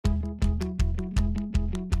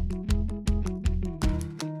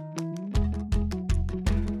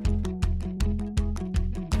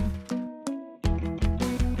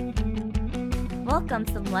Welcome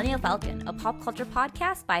to the Millennial Falcon, a pop culture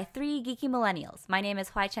podcast by three geeky millennials. My name is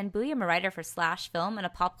Huai Chen Bui. I'm a writer for Slash Film and a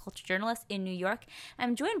pop culture journalist in New York.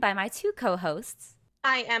 I'm joined by my two co-hosts.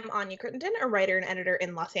 I am Anya Crittenden, a writer and editor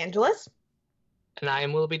in Los Angeles. And I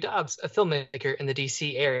am Willoughby Dobbs, a filmmaker in the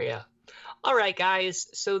DC area. All right, guys.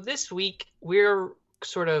 So this week we've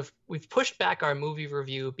pushed back our movie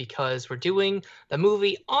review because we're doing the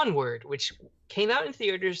movie Onward, which came out in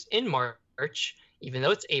theaters in March, even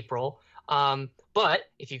though it's April. But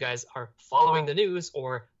if you guys are following the news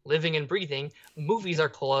or living and breathing, movies are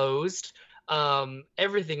closed.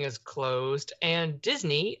 Everything is closed, and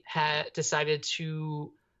Disney had decided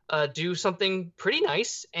to do something pretty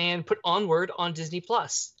nice and put Onward on Disney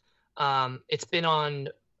Plus. It's been on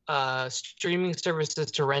streaming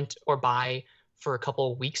services to rent or buy for a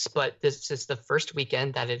couple of weeks, but this is the first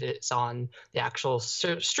weekend that it is on the actual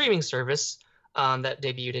streaming service that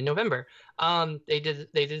debuted in November. They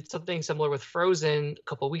did something similar with Frozen a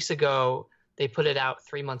couple of weeks ago. They put it out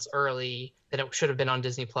 3 months early than it should have been on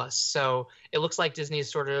Disney Plus. So it looks like Disney is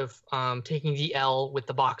sort of taking the L with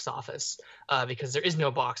the box office because there is no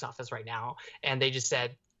box office right now. And they just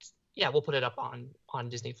said, yeah, we'll put it up on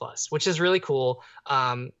Disney Plus, which is really cool.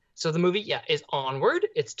 So the movie, is Onward.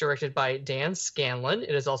 It's directed by Dan Scanlon.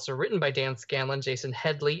 It is also written by Dan Scanlon, Jason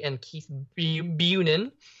Headley, and Keith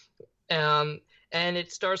Bunin. And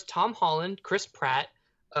it stars Tom Holland, Chris Pratt,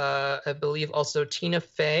 I believe also Tina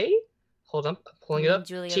Fey. Hold on, I'm pulling it up.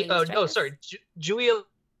 Julia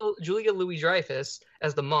Louis-Dreyfus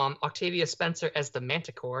as the mom, Octavia Spencer as the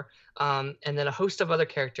Manticore, and then a host of other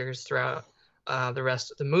characters throughout the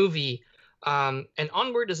rest of the movie. And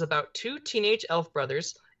Onward is about two teenage elf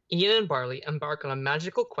brothers, Ian and Barley, embark on a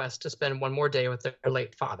magical quest to spend one more day with their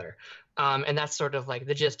late father. And that's sort of like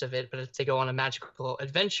the gist of it, but if they go on a magical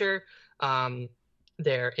adventure,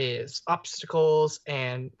 there is obstacles,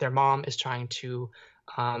 and their mom is trying to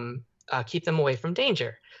keep them away from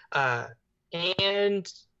danger.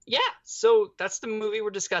 So that's the movie we're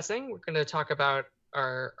discussing. We're going to talk about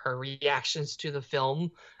our reactions to the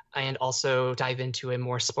film and also dive into a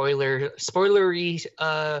more spoilery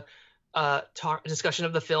discussion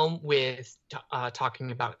of the film with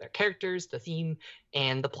talking about their characters, the theme,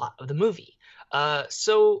 and the plot of the movie.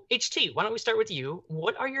 So HT, why don't we start with you?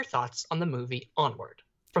 What are your thoughts on the movie Onward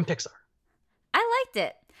from Pixar? I liked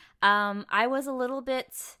it. I was a little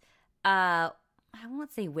bit, I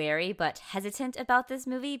won't say wary, but hesitant about this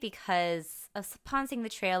movie because upon seeing the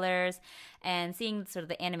trailers and seeing sort of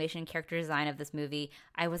the animation and character design of this movie,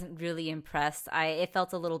 I wasn't really impressed. It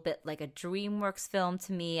felt a little bit like a DreamWorks film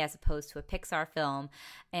to me as opposed to a Pixar film,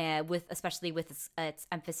 especially with its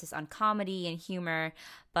emphasis on comedy and humor.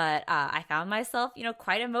 But I found myself,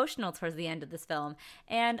 quite emotional towards the end of this film.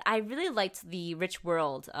 And I really liked the rich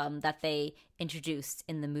world that they introduced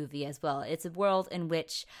in the movie as well. It's a world in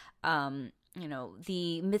which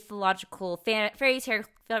the mythological fairy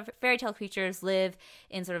tale creatures live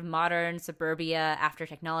in sort of modern suburbia after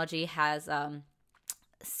technology has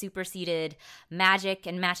superseded magic,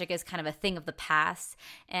 and magic is kind of a thing of the past.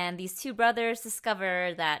 And these two brothers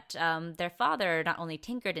discover that their father not only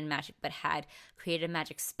tinkered in magic, but had created a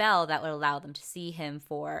magic spell that would allow them to see him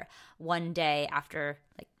for one day after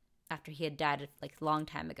he had died a long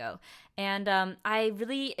time ago. And I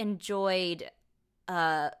really enjoyed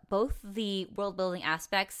both the world building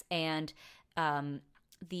aspects and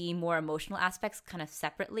the more emotional aspects kind of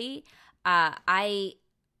separately. I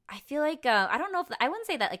feel like I don't know if I wouldn't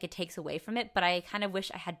say that it takes away from it, but I kind of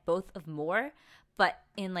wish I had both of more, but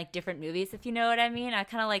in different movies, if you know what I mean. I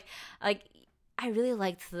kind of like I really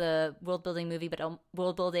liked the world building movie, but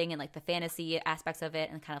world building and the fantasy aspects of it,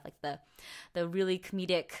 and kind of the really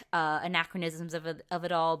comedic anachronisms of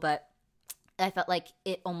it all, but I felt like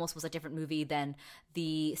it almost was a different movie than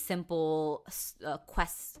the simple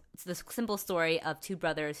quest, the simple story of two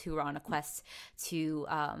brothers who were on a quest to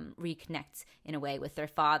reconnect in a way with their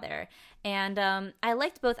father. And I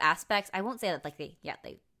liked both aspects. I won't say that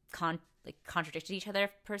they contradicted each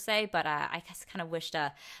other per se, but I just kind of wished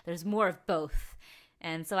there's more of both.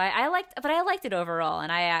 And so I liked it overall,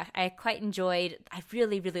 and I quite enjoyed. I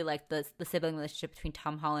really, really liked the sibling relationship between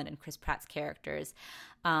Tom Holland and Chris Pratt's characters.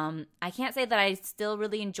 I can't say that I still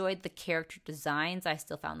really enjoyed the character designs. I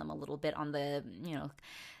still found them a little bit on the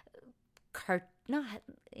cartoony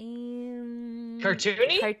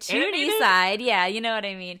side. Yeah, you know what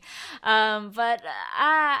I mean. But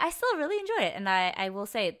I still really enjoyed it, and I will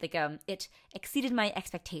say it exceeded my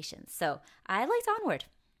expectations. So I liked Onward.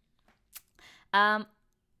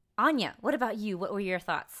 Anya, what about you? What were your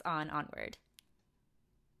thoughts on Onward?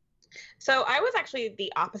 So I was actually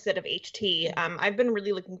the opposite of HT. I've been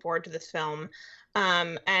really looking forward to this film.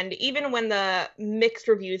 And even when the mixed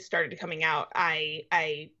reviews started coming out,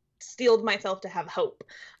 I steeled myself to have hope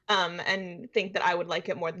and think that I would like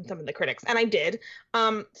it more than some of the critics. And I did.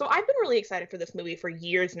 So I've been really excited for this movie for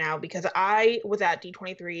years now because I was at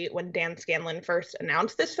D23 when Dan Scanlon first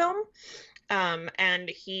announced this film. And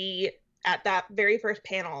he, at that very first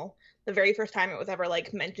panel, the very first time it was ever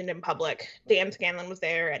like mentioned in public, Dan Scanlon was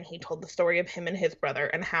there and he told the story of him and his brother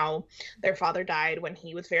and how their father died when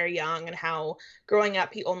he was very young and how growing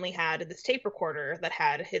up he only had this tape recorder that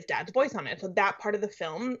had his dad's voice on it. So that part of the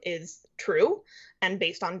film is true and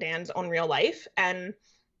based on Dan's own real life. And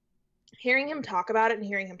hearing him talk about it and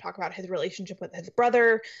hearing him talk about his relationship with his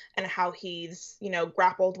brother and how he's,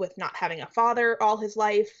 grappled with not having a father all his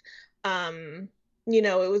life,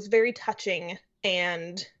 it was very touching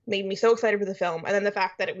and made me so excited for the film. And then the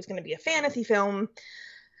fact that it was going to be a fantasy film,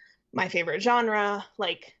 my favorite genre,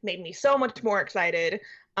 made me so much more excited.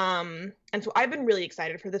 And so I've been really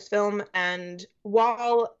excited for this film. And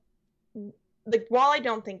while I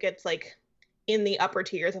don't think it's in the upper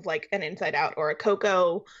tiers of an Inside Out or a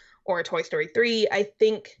Coco or a Toy Story 3, I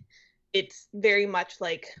think it's very much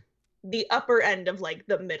the upper end of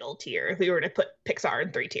the middle tier if we were to put Pixar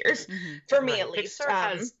in 3 tiers, for me at least.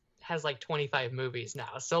 Pixar has 25 movies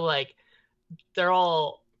now, so they're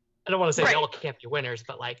all, I don't want to say they all can't be winners,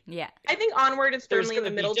 but yeah, I think Onward is firmly in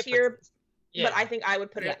the middle tier, but I think I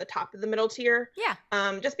would put it at the top of the middle tier,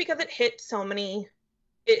 just because it hit so many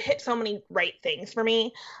right things for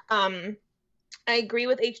me. I agree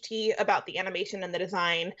with HT about the animation and the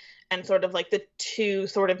design and sort of the 2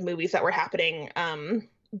 sort of movies that were happening,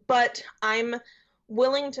 but I'm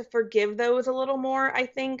willing to forgive those a little more, I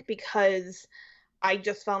think, because I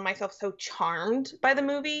just found myself so charmed by the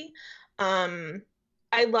movie.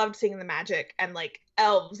 I loved seeing the magic and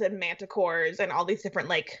elves and manticores and all these different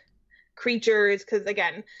creatures, because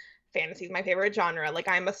again, fantasy is my favorite genre.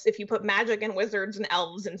 If you put magic and wizards and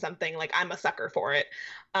elves in something, I'm a sucker for it.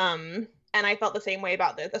 And I felt the same way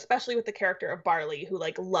about this, especially with the character of Barley, who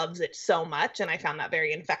loves it so much, and I found that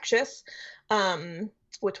very infectious,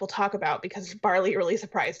 which we'll talk about because Barley really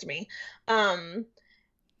surprised me. But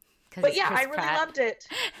yeah, I really loved it.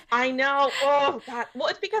 I know. Oh, God. Well,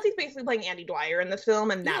 it's because he's basically playing Andy Dwyer in this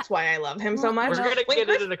film, and that's why I love him so much. We're going to get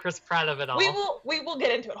into the Chris Pratt of it all. We will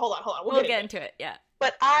get into it. Hold on. We'll get into it, yeah.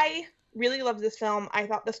 But I really loved this film. I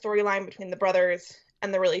thought the storyline between the brothers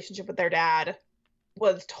and the relationship with their dad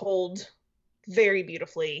was told very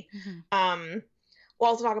beautifully. We'll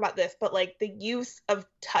also talk about this, but the use of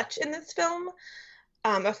touch in this film,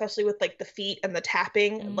 especially with the feet and the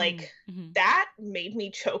tapping, that made me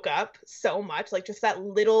choke up so much. Just that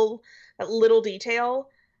little detail.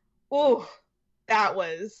 Oh, that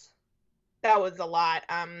was a lot.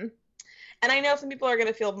 And I know some people are going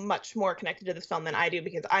to feel much more connected to this film than I do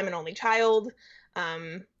because I'm an only child.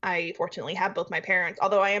 I fortunately have both my parents,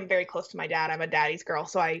 although I am very close to my dad. I'm a daddy's girl,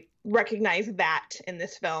 so I recognize that in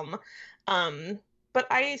this film. But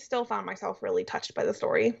I still found myself really touched by the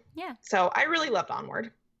story. Yeah. So I really loved Onward.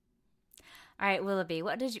 All right, Willoughby,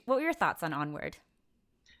 what were your thoughts on Onward?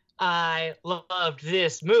 I loved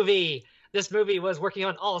this movie. This movie was working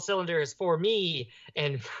on all cylinders for me,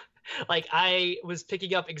 and I was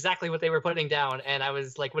picking up exactly what they were putting down, and I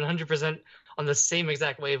was 100% on the same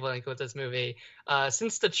exact wavelength with this movie.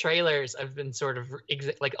 Since the trailers, I've been sort of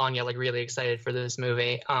Anya, really excited for this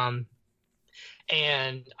movie.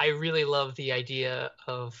 And I really love the idea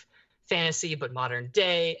of fantasy, but modern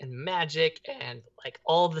day and magic and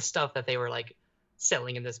all the stuff that they were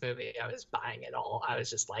selling in this movie. I was buying it all. I was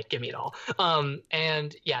just give me it all.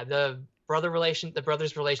 And yeah, the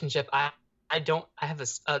brothers relationship. I have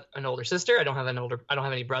an older sister. I don't have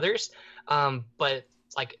any brothers. But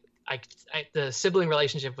the sibling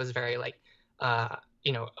relationship was very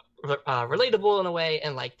relatable in a way,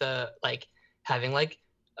 and having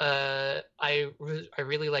I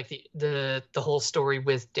really like the whole story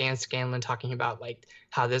with Dan Scanlon talking about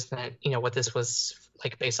how this meant, what this was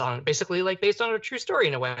based on a true story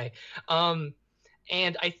in a way. And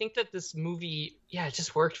I think that this movie, it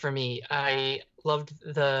just worked for me. I loved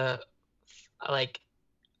the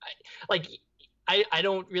I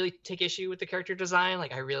don't really take issue with the character design.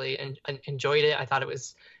 I really enjoyed it. I thought it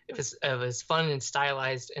was fun and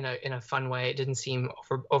stylized in a fun way. It didn't seem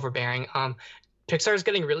overbearing. Pixar is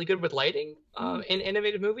getting really good with lighting in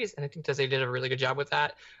animated movies, and I think that they did a really good job with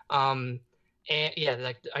that. And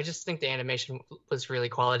yeah, I just think the animation was really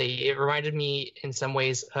quality. It reminded me in some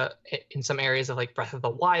ways, in some areas of Breath of the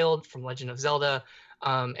Wild from Legend of Zelda.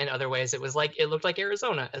 In other ways, it looked like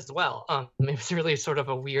Arizona as well. It was really sort of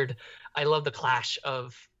a weird. I love the clash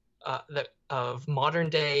of of modern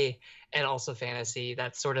day and also fantasy.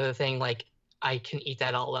 That's sort of the thing. Like, I can eat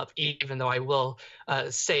that all up, even though I will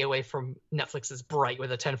stay away from Netflix's Bright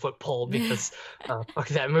with a 10-foot pole because fuck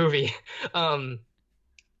that movie.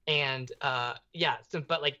 Yeah,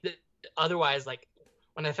 but like otherwise, like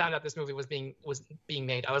when I found out this movie was being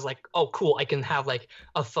made, I was like, oh cool, I can have like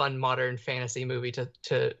a fun modern fantasy movie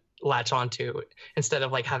to latch onto instead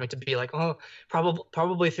of like having to be like, oh,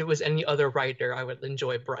 probably if it was any other writer I would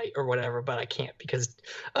enjoy Bright or whatever, but I can't because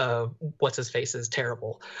what's his face is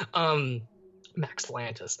terrible. Max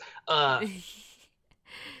Lantis.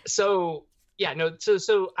 So yeah, no,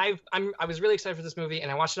 so I was really excited for this movie, and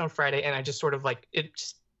I watched it on Friday, and I just sort of like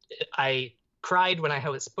I cried when I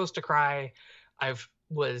was supposed to cry. I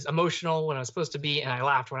was emotional when I was supposed to be, and I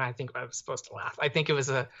laughed when I think I was supposed to laugh. I think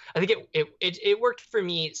it worked for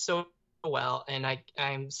me so well, and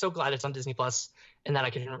I'm so glad it's on Disney Plus and that I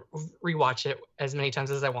can rewatch it as many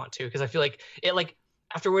times as I want to, because I feel like it, like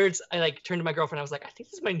afterwards I like turned to my girlfriend, I was like, I think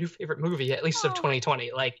this is my new favorite movie, at least of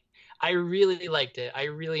 2020. Like, I really liked it. I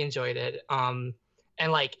really enjoyed it. And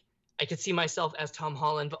like I could see myself as Tom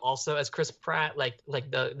Holland, but also as Chris Pratt, like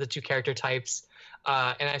the two character types.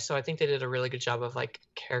 So I think they did a really good job of like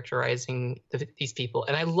characterizing these people.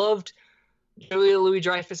 And I loved Julia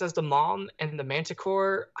Louis-Dreyfus as the mom and the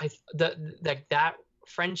Manticore. That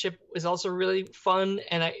friendship was also really fun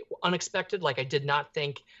and unexpected. Like, I did not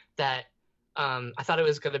think that. I thought it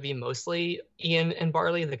was going to be mostly Ian and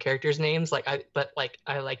Barley, the characters' names. I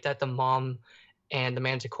like that the mom and the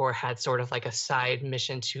Manticore had sort of like a side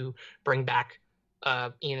mission to bring back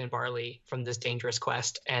Ian and Barley from this dangerous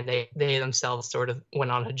quest, and they themselves sort of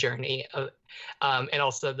went on a journey. And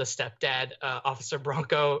also the stepdad, Officer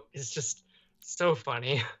Bronco, is just so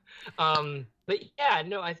funny. But yeah,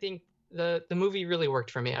 no, I think the movie really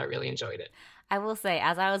worked for me. I really enjoyed it. I will say,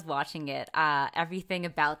 as I was watching it, everything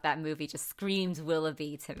about that movie just screams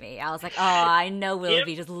Willoughby to me. I was like, oh, I know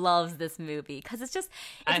Willoughby just loves this movie, because it's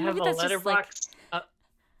a movie that's just like...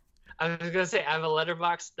 I was going to say, I have a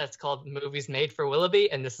letterbox that's called Movies Made for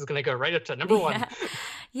Willoughby, and this is going to go right up to number one.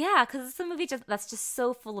 Yeah, because it's a movie that's just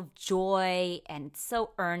so full of joy, and it's so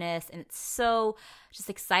earnest, and it's so just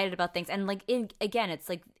excited about things. And like,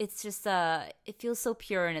 it's just it feels so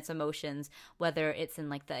pure in its emotions, whether it's in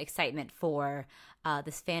like the excitement for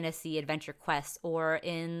this fantasy adventure quest, or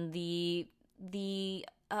in the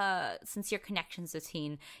sincere connections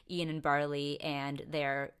between Ian and Barley and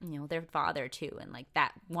their father too, and like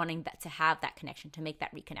that, wanting that to have that connection, to make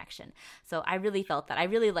that reconnection. So I really felt that. I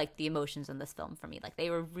really liked the emotions in this film for me. Like, they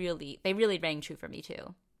really rang true for me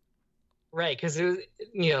too. Right, because it was,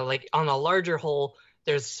 like on a larger whole,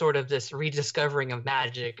 there's sort of this rediscovering of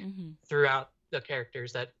magic throughout the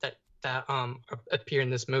characters that appear in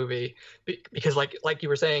this movie, because like you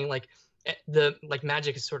were saying, like the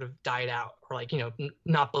magic has sort of died out, or like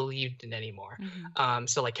not believed in anymore.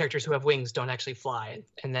 So like characters who have wings don't actually fly,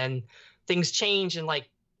 and then things change, and like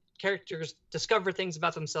characters discover things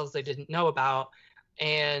about themselves they didn't know about,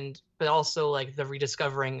 but also like the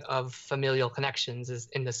rediscovering of familial connections is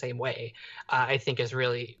in the same way. I think it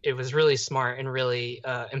was really smart and really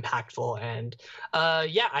impactful, and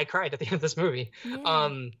I cried at the end of this movie.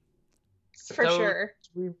 For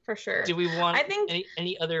sure. Do we want I think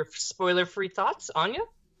any other spoiler-free thoughts, Anya?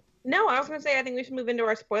 No, I was going to say, I think we should move into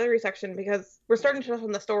our spoilery section, because we're starting to touch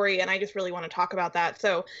on the story, and I just really want to talk about that.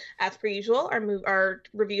 So, as per usual, our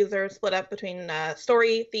reviews are split up between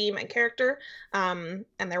story, theme, and character, and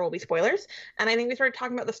there will be spoilers. And I think we started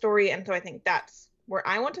talking about the story, and so I think that's where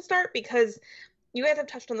I want to start, because you guys have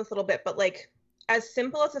touched on this a little bit, but like, as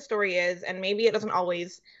simple as the story is, and maybe it doesn't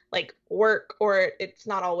always like work, or it's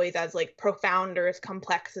not always as like profound or as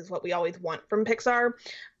complex as what we always want from Pixar,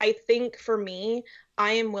 I think for me,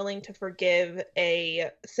 I am willing to forgive a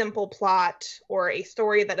simple plot or a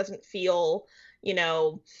story that doesn't feel,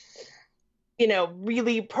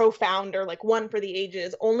 really profound or like one for the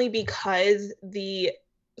ages, only because the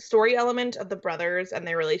story element of the brothers and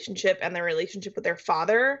their relationship with their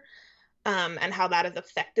father, and how that has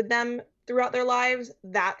affected them throughout their lives,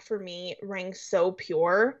 that for me rang so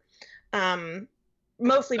pure.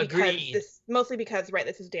 Mostly because right,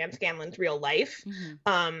 this is Dan Scanlon's real life.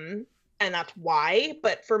 And that's why,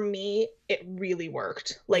 but for me, it really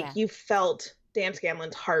worked. Like, you felt Dan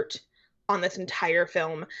Scanlon's heart on this entire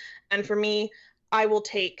film. And for me, I will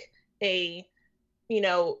take a,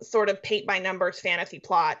 sort of paint by numbers fantasy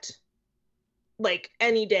plot, like,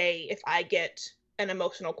 any day if I get an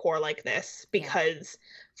emotional core like this, because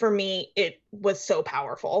for me, it was so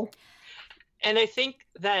powerful. And I think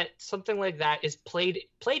that something like that is played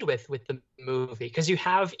with the movie, because you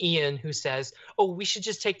have Ian who says, "Oh, we should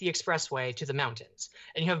just take the expressway to the mountains,"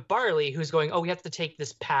 and you have Barley who's going, "Oh, we have to take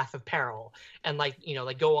this path of peril and like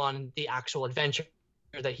go on the actual adventure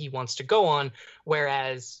that he wants to go on."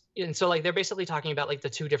 Whereas, and so like they're basically talking about like the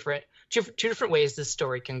two different ways this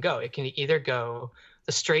story can go. It can either go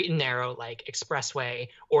the straight and narrow like expressway,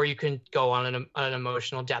 or you can go on an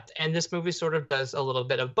emotional depth, and this movie sort of does a little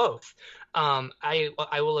bit of both. I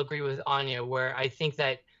will agree with Anya, where I think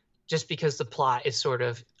that just because the plot is sort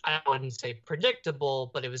of, I wouldn't say predictable,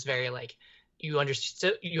 but it was very like you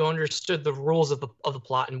understood the rules of the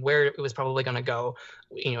plot and where it was probably going to go.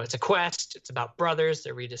 It's a quest. It's about brothers.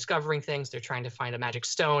 They're rediscovering things. They're trying to find a magic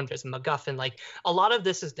stone. There's a MacGuffin. Like a lot of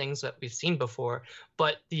this is things that we've seen before,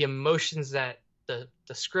 but the emotions that the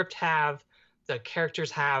script have, the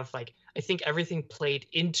characters have, like I think everything played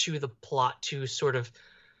into the plot to sort of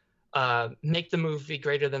make the movie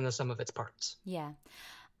greater than the sum of its parts. Yeah,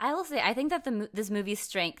 I will say I think that this movie's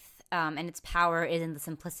strength and its power is in the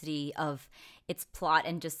simplicity of its plot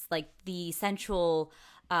and just like the central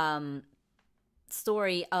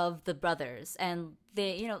story of the brothers and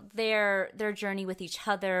their journey with each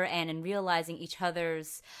other, and in realizing each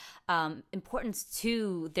other's importance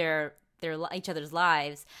to each other's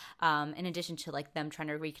lives, in addition to like them trying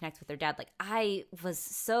to reconnect with their dad. Like I was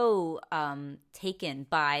so taken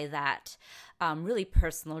by that really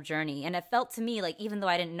personal journey, and it felt to me like, even though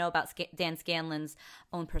I didn't know about Dan Scanlon's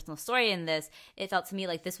own personal story in this, it felt to me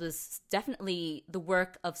like this was definitely the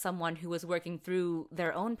work of someone who was working through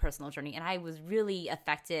their own personal journey, and I was really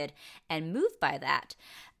affected and moved by that.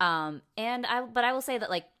 But I will say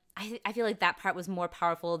that like I feel like that part was more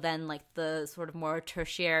powerful than like the sort of more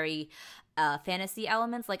tertiary fantasy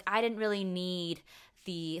elements. Like I didn't really need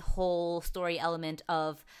the whole story element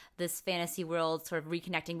of this fantasy world sort of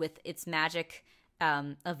reconnecting with its magic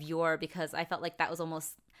of yore, because I felt like that was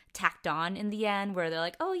almost tacked on in the end, where they're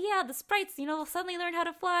like, oh yeah, the sprites, will suddenly learn how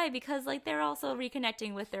to fly because like they're also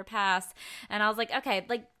reconnecting with their past. And I was like, okay,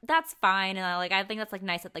 like that's fine, and I think that's like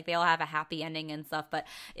nice that like they all have a happy ending and stuff, but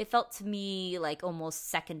it felt to me like almost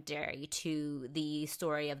secondary to the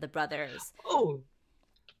story of the brothers. Oh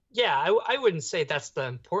yeah, I wouldn't say that's the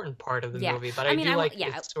important part of the movie, but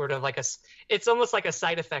it's sort of like it's almost like a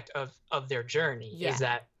side effect of their journey. Is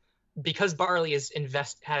that because Barley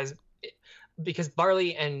because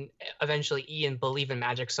Barley and eventually Ian believe in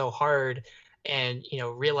magic so hard, and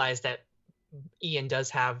realize that Ian does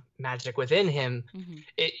have magic within him,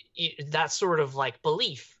 that sort of like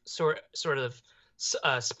belief sort of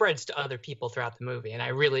spreads to other people throughout the movie. And I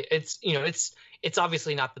really, it's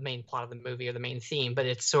obviously not the main plot of the movie or the main theme, but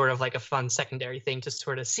it's sort of like a fun secondary thing to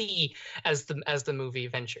sort of see as the movie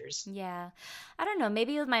ventures. Yeah, I don't know.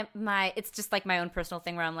 Maybe with my it's just like my own personal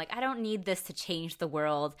thing where I'm like, I don't need this to change the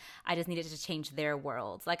world. I just need it to change their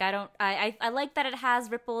world. Like I like that it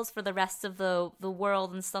has ripples for the rest of the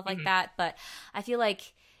world and stuff like that. But I feel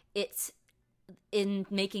like it's in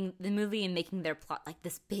making the movie and making their plot like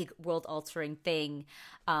this big world altering thing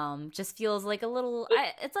just feels like a little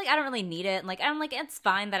it's like I don't really need it, and like I'm like it's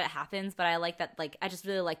fine that it happens, but I like that, like I just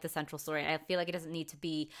really like the central story. I feel like it doesn't need to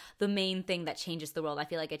be the main thing that changes the world. I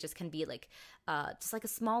feel like it just can be like just like a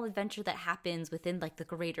small adventure that happens within like the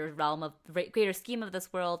greater realm of the greater scheme of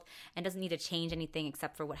this world, and doesn't need to change anything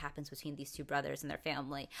except for what happens between these two brothers and their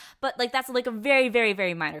family. But like that's like a very very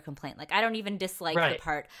very minor complaint. Like I don't even dislike the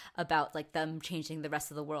part about like them changing the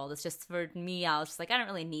rest of the world. It's just, for me, I was just like, I don't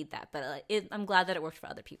really need that, but I'm glad that it worked for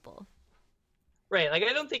other people. Right. Like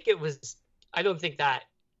I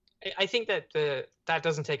think that that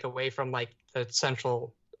doesn't take away from like the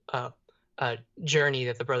central journey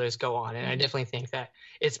that the brothers go on, and I definitely think that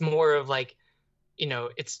it's more of like,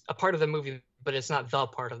 it's a part of the movie, but it's not the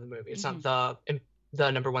part of the movie. It's not the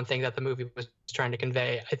number one thing that the movie was trying to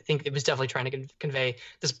convey. I think it was definitely trying to convey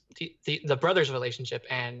the brothers' relationship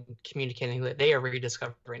and communicating that they are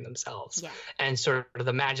rediscovering themselves, and sort of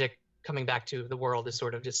the magic coming back to the world is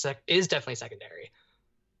sort of just is definitely secondary.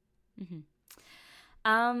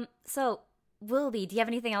 So Wilby, do you have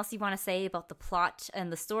anything else you want to say about the plot and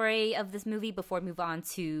the story of this movie before we move on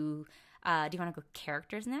to do you want to go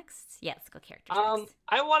characters next? Yeah, let's go characters next.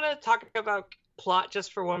 I want to talk about plot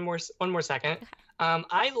just for one more second. Okay.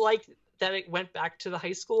 I liked that it went back to the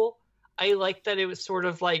high school. I liked that it was sort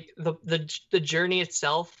of like the journey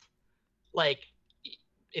itself, like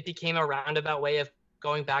it became a roundabout way of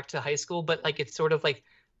going back to high school, but like it's sort of like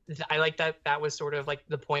I like that was sort of like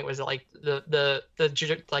the point was like the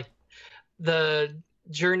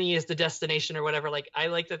journey is the destination or whatever. Like I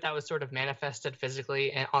like that was sort of manifested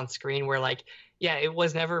physically and on screen, where like it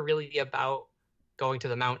was never really about going to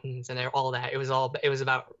the mountains and all that. It was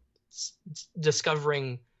about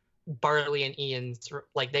discovering Barley and Ian's,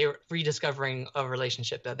 like, they were rediscovering a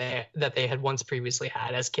relationship that they had once previously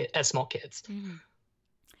had as small kids. Mm-hmm.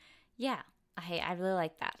 Yeah, I really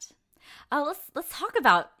like that. Let's talk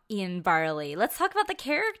about Ian Barley. Let's talk about the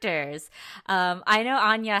characters. I know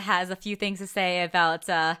Anya has a few things to say about.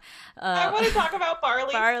 I want to talk about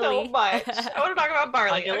Barley so much. I want to talk about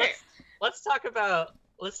Barley. Anya, okay. Let's talk about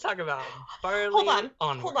Barley. Hold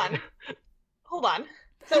on.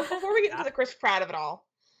 So before we get into the Chris Pratt of it all,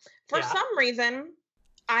 for some reason,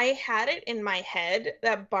 I had it in my head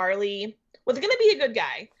that Barley was going to be a good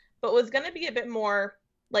guy, but was going to be a bit more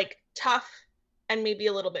like tough and maybe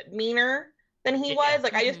a little bit meaner than he was.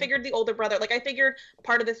 Like, I just figured the older brother, like, I figured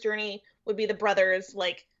part of this journey would be the brothers,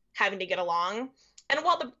 like, having to get along. And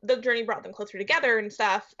while the journey brought them closer together and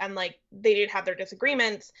stuff, and, like, they did have their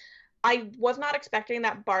disagreements, I was not expecting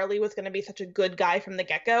that Barley was going to be such a good guy from the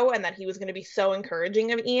get-go, and that he was going to be so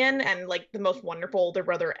encouraging of Ian and, like, the most wonderful older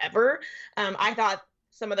brother ever. I thought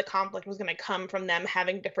some of the conflict was going to come from them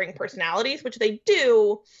having differing personalities, which they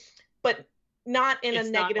do, but not in a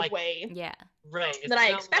negative way. Yeah. Right. That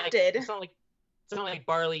I expected. It's not like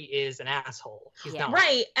Barley is an asshole. He's not.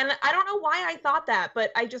 Right. And I don't know why I thought that,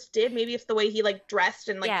 but I just did. Maybe it's the way he, like, dressed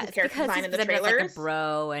and, like, his character design in the trailers. Like a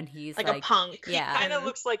bro, and he's like a punk. Yeah. He kind of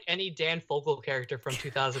looks like any Dan Fogel character from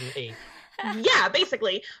 2008. Yeah,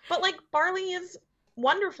 basically. But, like, Barley is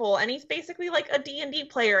wonderful, and he's basically like a D&D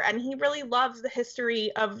player, and he really loves the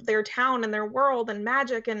history of their town and their world and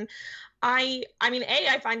magic. And I mean,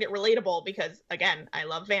 I find it relatable because, again, I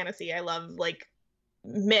love fantasy. I love, like,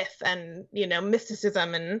 myth and, you know,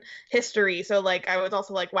 mysticism and history. So, like, I was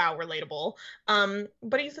also like, wow, relatable.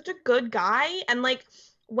 But he's such a good guy. And, like,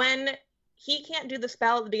 when he can't do the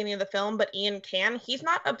spell at the beginning of the film, but Ian can, he's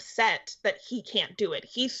not upset that he can't do it.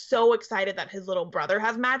 He's so excited that his little brother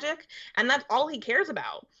has magic, and that's all he cares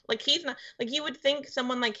about. Like, he's not, like, you would think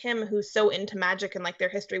someone like him who's so into magic and, like, their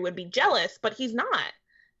history would be jealous, but he's not.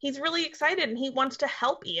 He's really excited, and he wants to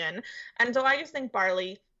help Ian. And so I just think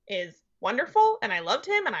Barley is wonderful, and I loved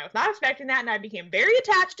him, and I was not expecting that, and I became very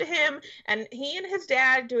attached to him. And he and his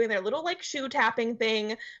dad doing their little, like, shoe tapping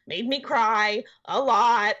thing made me cry a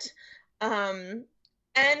lot. And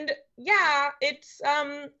yeah, it's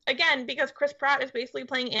again, because Chris Pratt is basically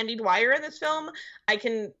playing Andy Dwyer in this film, I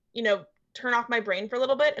can, you know, turn off my brain for a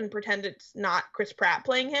little bit and pretend it's not Chris Pratt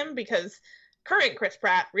playing him, because current Chris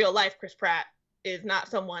Pratt, real life Chris Pratt, is not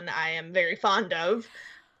someone I am very fond of.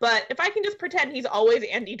 But if I can just pretend he's always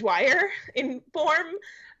Andy Dwyer in form,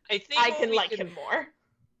 I can like him more.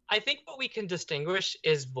 I think what we can distinguish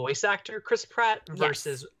is voice actor Chris Pratt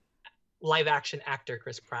versus live action actor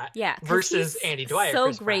Chris Pratt. Yeah, versus Andy Dwyer. So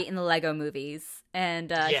Chris great Pratt. in the Lego movies,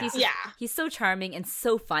 and he's so charming and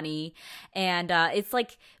so funny. And it's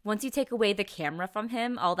like once you take away the camera from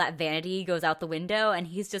him, all that vanity goes out the window, and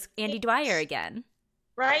he's just Andy Dwyer again.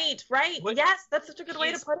 Right. Yes, that's such a good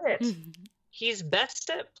way to put it. He's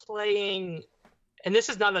best at playing, and this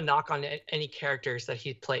is not a knock on any characters that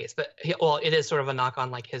he plays, but it is sort of a knock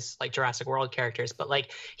on, like, his, like, Jurassic World characters, but,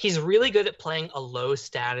 like, he's really good at playing a low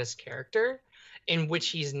status character in which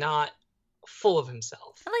he's not full of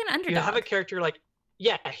himself. Like an underdog. You have a character like,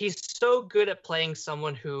 he's so good at playing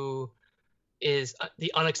someone who is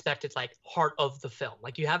the unexpected, like, heart of the film.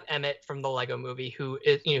 Like, you have Emmett from the Lego movie, who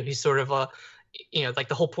is, you know, he's sort of a, you know, like,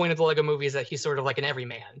 the whole point of the Lego movie is that he's sort of like an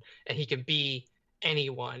everyman, and he can be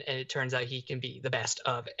anyone, and it turns out he can be the best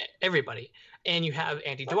of everybody. And you have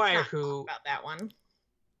Andy Dwyer, who about that one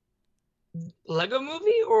Lego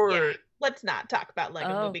movie, or let's not talk about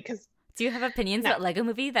Lego movie, because do you have opinions about Lego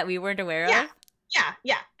movie that we weren't aware of?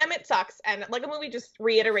 Yeah. Emmett sucks, and Lego movie just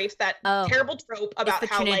reiterates that terrible trope about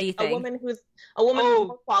how, like, a woman who's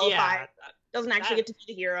more qualified doesn't actually get to be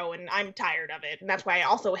the hero, and I'm tired of it, and that's why I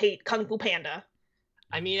also hate Kung Fu Panda.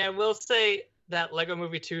 I mean, I will say that Lego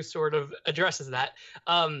Movie 2 sort of addresses that.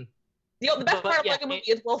 The best part of Lego Movie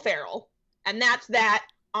is Will Ferrell, and that's that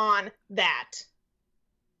on that.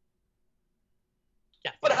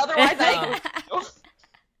 Yeah. But otherwise,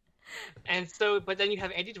 And so, but then you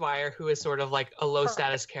have Andy Dwyer, who is sort of like a low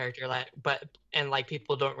status character, like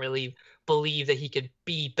people don't really believe that he could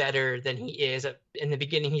be better than he is. In the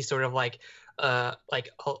beginning, he's sort of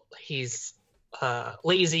he's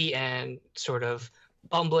lazy and sort of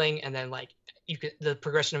bumbling, and then, like, the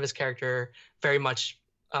progression of his character very much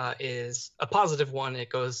is a positive one. It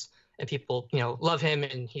goes, and people, you know, love him,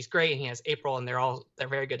 and he's great, and he has April, and they're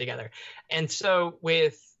very good together. And so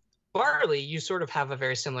with Barley, you sort of have a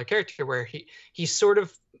very similar character where he's sort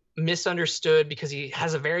of misunderstood because he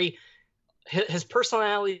has a very his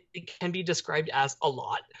personality can be described as a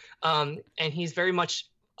lot, and he's very much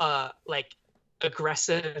like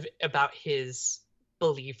aggressive about his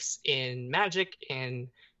beliefs in magic and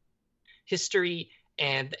history,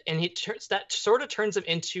 and that sort of turns him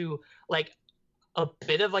into like a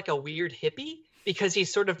bit of like a weird hippie, because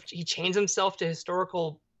he chains himself to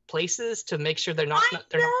historical places to make sure they're not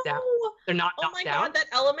down. They're not oh my down. God, that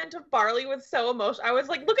element of Barley was so emotional. I was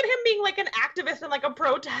like, look at him being like an activist and like a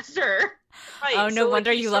protester. Right. Oh, no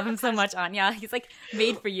wonder you love him so much, Anya. He's like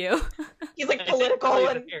made for you. He's like political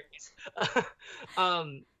and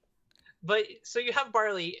but so you have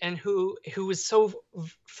Barley, and who is so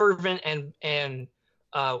fervent and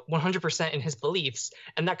 100% in his beliefs,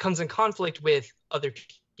 and that comes in conflict with other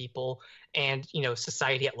people and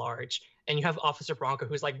society at large. And you have Officer Bronco,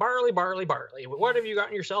 who's like, Barley, what have you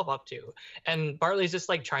gotten yourself up to? And Barley's just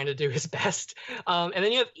like trying to do his best. And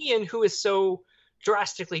then you have Ian, who is so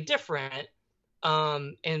drastically different,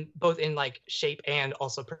 and both in like shape and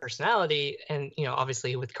also personality. And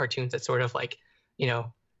obviously with cartoons, it's sort of like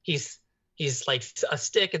he's like a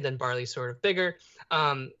stick, and then Barley's sort of bigger.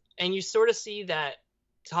 And you sort of see that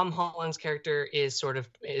Tom Holland's character is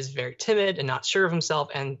very timid and not sure of himself,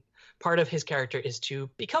 and part of his character is to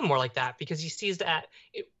become more like that, because he sees that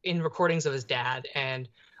in recordings of his dad, and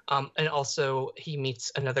also he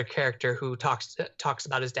meets another character who talks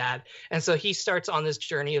about his dad, and so he starts on this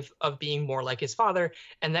journey of being more like his father,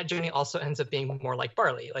 and that journey also ends up being more like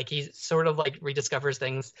Barley. Like he sort of like rediscovers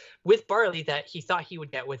things with Barley that he thought he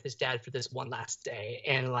would get with his dad for this one last day,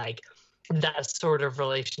 and like that sort of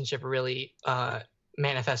relationship really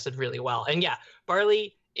manifested really well. And yeah,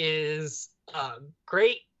 Barley is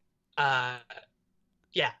great.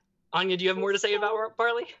 Yeah, Anya, do you have more to say about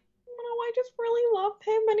Barley? No, I just really love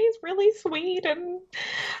him, and he's really sweet, and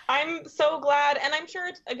I'm so glad. And I'm sure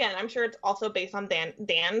it's also based on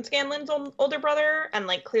Dan Scanlon's older brother, and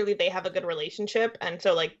like clearly they have a good relationship, and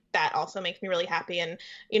so like that also makes me really happy. And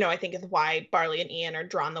I think is why Barley and Ian are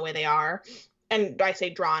drawn the way they are. And I say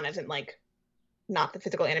drawn as in like not the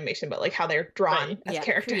physical animation, but like how they're drawn as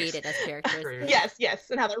characters. Created as characters. yes,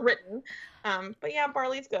 and how they're written. But yeah,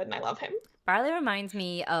 Barley's good, and I love him. Barley reminds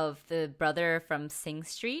me of the brother from Sing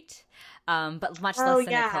Street, but much less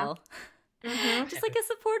cynical. Mm-hmm. Just like a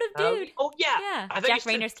supportive dude. Yeah. Jack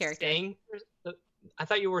Rayner's character. I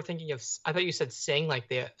thought you said Sing, like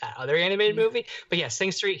that other animated movie. But yeah,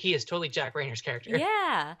 Sing Street, he is totally Jack Rayner's character.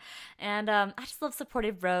 Yeah. And I just love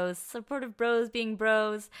supportive bros being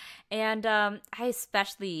bros. And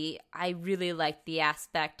I really like the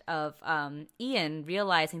aspect of Ian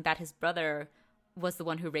realizing that his brother was the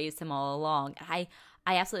one who raised him all along. I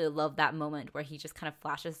absolutely love that moment where he just kind of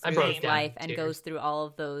flashes through his life and goes through all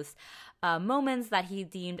of those moments that he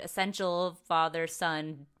deemed essential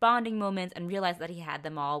father-son bonding moments, and realized that he had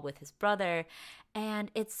them all with his brother.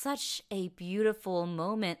 And it's such a beautiful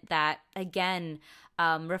moment that, again,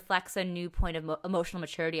 reflects a new point of emotional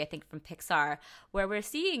maturity, I think, from Pixar, where we're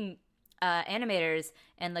seeing animators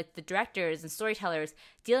and like the directors and storytellers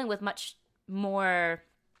dealing with much more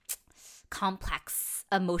complex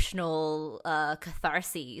emotional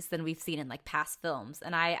catharses than we've seen in like past films.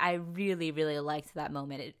 And I really, really liked that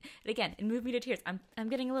moment. It moved me to tears. I'm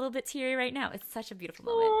getting a little bit teary right now. It's such a beautiful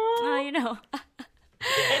moment.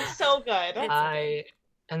 It's so good.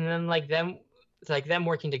 And then like them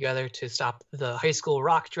working together to stop the high school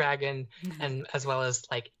rock dragon, and as well as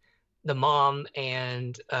like the mom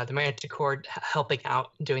and the Manticore helping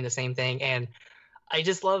out doing the same thing. And I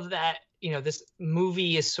just love that this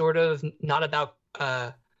movie is sort of not about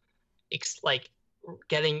like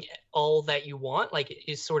getting all that you want. Like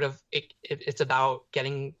it's sort of it's about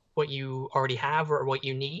getting what you already have or what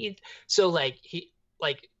you need. So like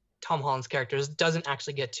Tom Holland's character doesn't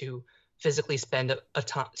actually get to physically spend a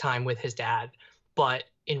time with his dad, but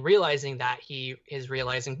in realizing that, he is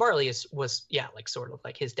realizing Barley was like sort of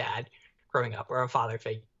like his dad growing up, or a father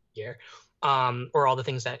figure, or all the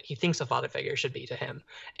things that he thinks a father figure should be to him.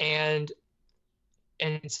 And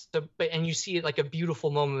you see like a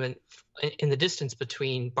beautiful moment in the distance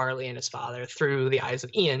between Barley and his father through the eyes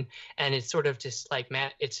of Ian, and it's sort of just like,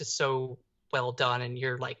 man, it's just so well done, and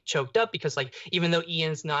you're like choked up, because like even though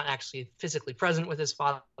Ian's not actually physically present with his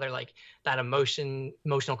father, like that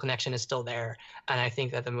emotional connection is still there. And I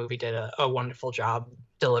think that the movie did a wonderful job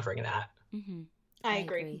delivering that. Mm-hmm. I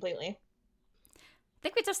agree completely. I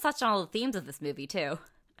think we just touched on all the themes of this movie too.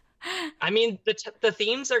 I mean, the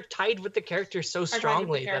themes are tied with the characters so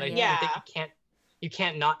strongly that I think you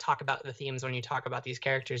can't not talk about the themes when you talk about these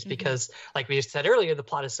characters, because like we just said earlier, the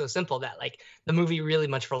plot is so simple that like the movie really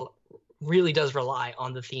much really does rely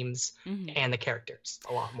on the themes and the characters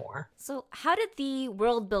a lot more. So how did the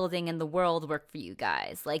world building and the world work for you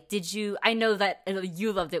guys? Like, did you, I know that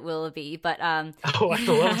you loved it, Willoughby, but Oh, I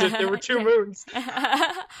loved it. There were 2 moons.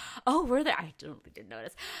 Oh, were there? I totally didn't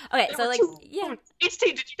notice. Okay, There so were like, 2 yeah. moons. HT,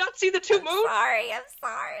 did you not see the 2 moons? I'm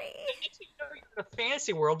sorry. You know you're in a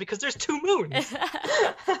fantasy world because there's 2 moons.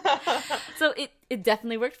 So it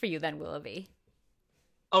definitely worked for you then, Willoughby.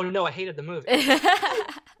 Oh no, I hated the movie.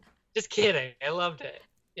 Just kidding. I loved it.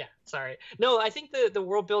 Yeah, sorry. No, I think the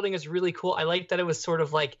world building is really cool. I like that it was sort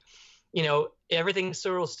of like, you know, everything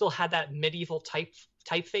sort of still had that medieval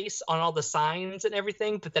typeface on all the signs and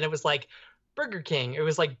everything, but then it was like Burger King. It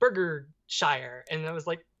was like Burger Shire, and I was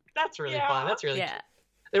like, that's really fun. That's really cute.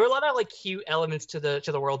 There were a lot of like cute elements to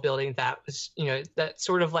the world building that was, you know, that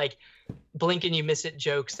sort of like blink and you miss it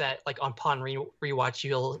jokes that like upon rewatch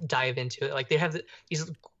you'll dive into it. Like they have these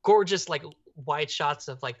gorgeous like wide shots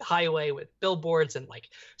of like the highway with billboards and like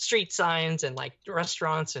street signs and like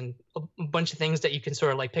restaurants and a bunch of things that you can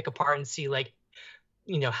sort of like pick apart and see like,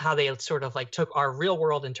 you know, how they sort of like took our real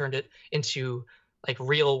world and turned it into like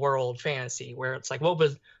real world fantasy, where it's like what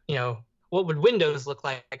would Windows look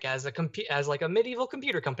like as a medieval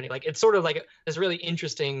computer company? Like it's sort of like this really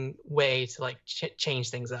interesting way to like change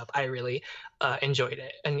things up. I really enjoyed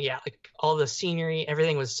it, and yeah, like all the scenery,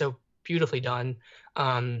 everything was so beautifully done.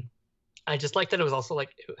 I just liked that it was also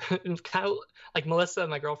like it was kind of like Melissa,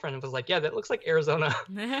 my girlfriend, was like, yeah, that looks like Arizona.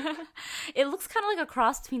 It looks kind of like a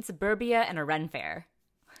cross between suburbia and a Ren Fair.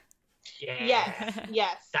 Yeah.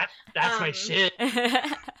 Yes. That's my shit.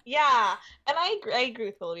 Yeah, and I agree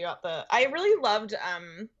with Olivia about I really loved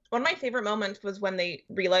one of my favorite moments was when they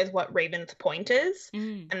realized what Raven's point is,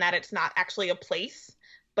 and that it's not actually a place,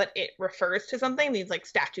 but it refers to something, these like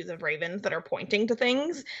statues of ravens that are pointing to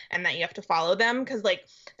things, and that you have to follow them, because like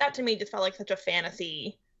that to me just felt like such a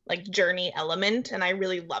fantasy like journey element, and I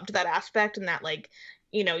really loved that aspect, and that like,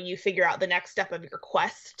 you know, you figure out the next step of your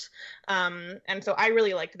quest. And so I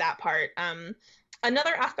really liked that part.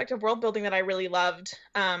 Another aspect of world building that I really loved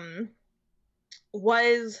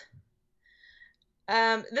was,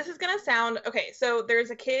 this is going to sound, okay, so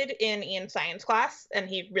there's a kid in Ian's science class, and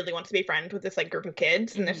he really wants to be friends with this like group of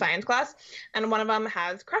kids in their science class, and one of them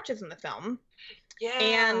has crutches in the film. Yeah.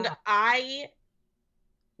 And I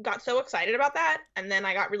got so excited about that, and then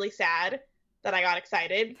I got really sad that I got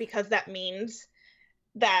excited, because that means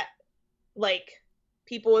that like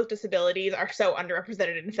people with disabilities are so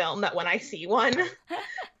underrepresented in film that when I see one,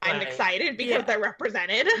 I'm excited because they're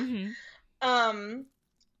represented.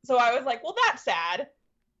 So I was like, well, that's sad,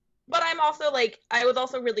 but I'm also like, I was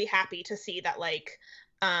also really happy to see that like,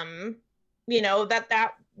 you know,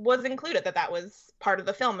 that was included, that was part of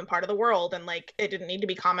the film and part of the world, and like it didn't need to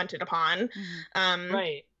be commented upon.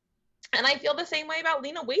 Right. And I feel the same way about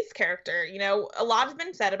Lena Waithe's character. You know, a lot has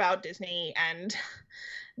been said about Disney and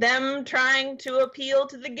them trying to appeal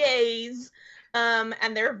to the gays,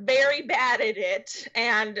 and they're very bad at it,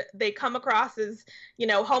 and they come across as, you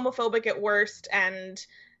know, homophobic at worst, and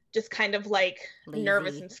just kind of like lazy,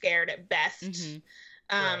 nervous and scared at best.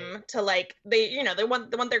 To like, they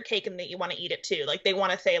want their cake and you want to eat it too. Like they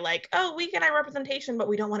want to say like, oh, we get our representation, but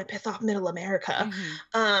we don't want to piss off middle America.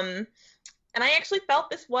 And I actually felt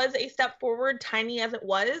this was a step forward, tiny as it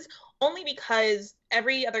was, only because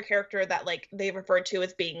every other character that like they referred to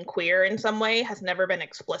as being queer in some way has never been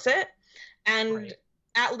explicit. And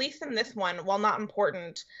at least in this one, while not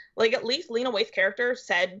important, like at least Lena Waithe's character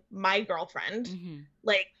said my girlfriend.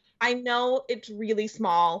 Like, I know it's really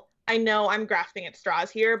small. I know I'm grasping at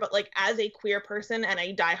straws here, but like as a queer person and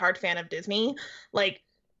a diehard fan of Disney, like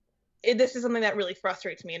this is something that really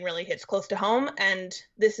frustrates me and really hits close to home, and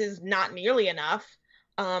this is not nearly enough.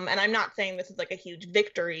 And I'm not saying this is like a huge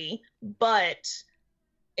victory, but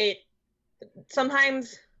it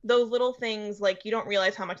sometimes those little things, like you don't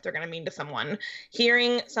realize how much they're going to mean to someone.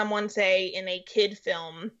 Hearing someone say in a kid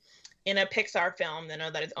film, in a Pixar film, you know,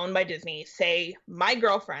 that is owned by Disney, say my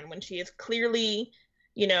girlfriend when she is clearly,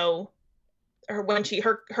 you know, or when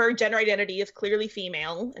her gender identity is clearly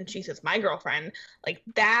female and she says my girlfriend, like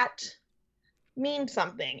that means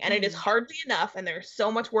something, and it is hardly enough, and there's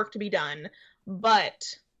so much work to be done, but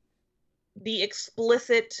the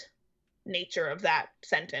explicit nature of that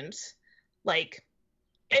sentence, like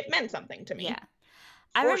it meant something to me.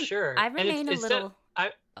 For sure. I remain a little oh,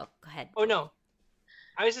 go ahead. Oh no,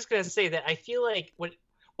 I was just gonna say that I feel like what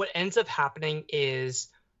ends up happening is,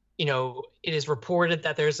 you know, it is reported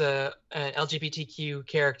that there's an LGBTQ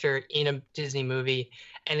character in a Disney movie,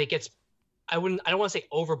 and it gets, I don't want to say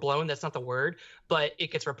overblown, that's not the word, but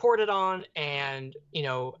it gets reported on, and, you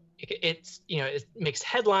know, it makes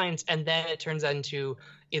headlines, and then it turns into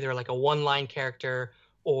either like a one-line character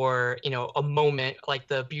or, you know, a moment like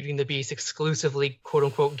the Beauty and the Beast exclusively quote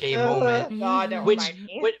unquote gay moment. God, don't Which, remind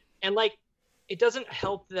me. and like, it doesn't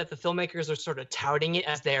help that the filmmakers are sort of touting it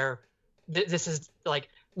as their, this is like,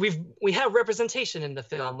 we have representation in the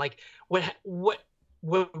film. Like, what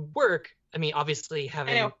would work? I mean, obviously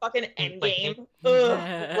having, I know, fucking Endgame.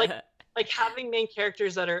 like having main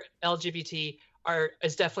characters that are LGBT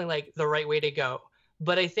is definitely like the right way to go.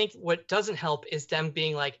 But I think what doesn't help is them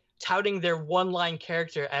being like touting their one-line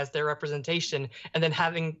character as their representation, and then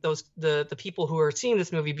having the people who are seeing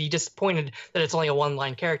this movie be disappointed that it's only a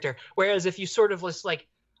one-line character. Whereas if you sort of just like,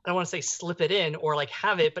 I don't want to say slip it in or like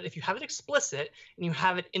have it, but if you have it explicit and you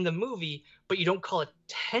have it in the movie, but you don't call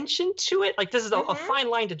attention to it, like this is a fine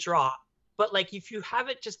line to draw. But like if you have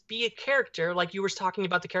it just be a character, like you were talking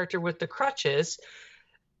about the character with the crutches,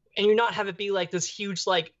 and you not have it be like this huge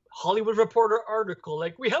like Hollywood Reporter article,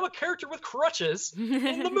 like we have a character with crutches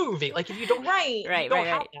in the movie. Like if you don't have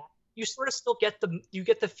that, you sort of still get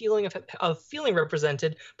the feeling of feeling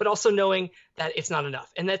represented, but also knowing that it's not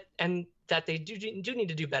enough, and that they do need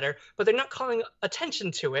to do better, but they're not calling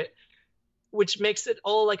attention to it, which makes it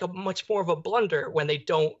all like a much more of a blunder when they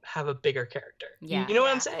don't have a bigger character. Yeah. You know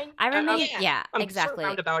what I'm saying? I'm Sort exactly. of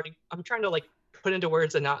roundabout. I'm trying to like put into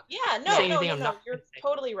words and not say anything I'm not. You're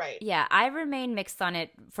totally right. Yeah, I remain mixed on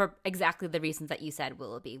it for exactly the reasons that you said,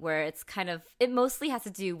 Willoughby, where it's kind of, it mostly has to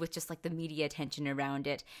do with just like the media attention around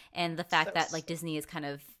it and the fact that like Disney is kind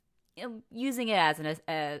of, you know, using it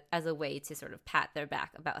as a way to sort of pat their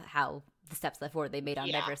back about how the steps forward they made on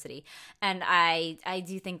diversity. And I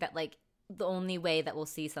do think that like the only way that we'll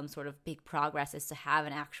see some sort of big progress is to have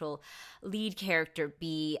an actual lead character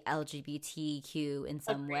be LGBTQ in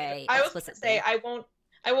some way. I was going to say I won't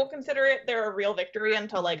consider it a real victory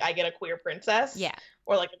until like I get a queer princess,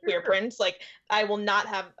 or like a queer prince. Like I will not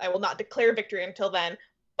declare victory until then.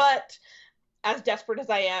 But as desperate as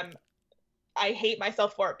I am, I hate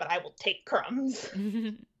myself for it, but I will take crumbs.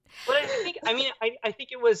 But I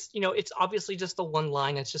think it was, you know, it's obviously just the one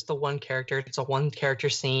line. It's just the one character. It's a one character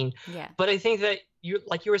scene. Yeah. But I think that you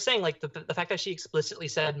were saying, like the fact that she explicitly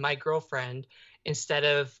said my girlfriend instead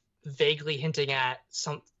of vaguely hinting at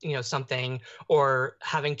something, or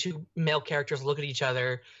having two male characters look at each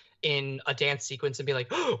other in a dance sequence and be like,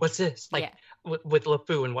 oh, what's this? Like with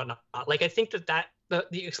LeFou and whatnot. Like I think that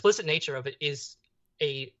the explicit nature of it is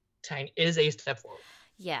a step forward.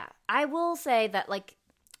 Yeah. I will say that like,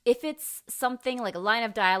 if it's something like a line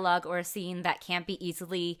of dialogue or a scene that can't be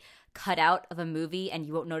easily cut out of a movie and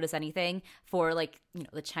you won't notice anything for like, you know,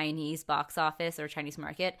 the Chinese box office or Chinese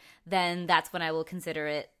market, then that's when I will consider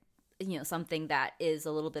it, you know, something that is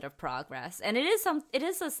a little bit of progress. And it is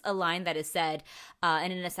a line that is said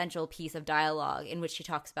in an essential piece of dialogue in which she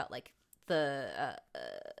talks about like the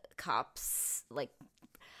cop's like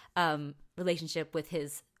relationship with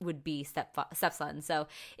his would-be stepson. So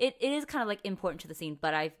it is kind of like important to the scene,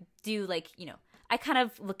 but I do like, you know, I kind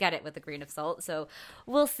of look at it with a grain of salt. So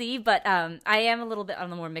we'll see. But I am a little bit on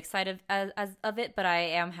the more mixed side of it, but I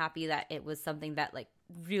am happy that it was something that like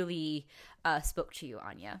really spoke to you,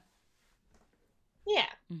 Anya. Yeah.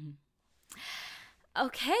 Mm-hmm.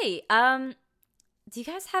 Okay. Do you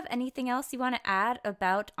guys have anything else you want to add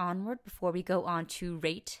about Onward before we go on to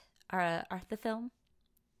rate the film?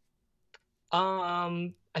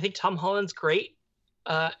 I think Tom Holland's great.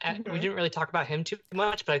 We didn't really talk about him too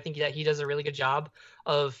much, but I think that he does a really good job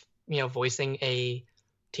of, you know, voicing a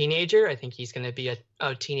teenager. I think he's going to be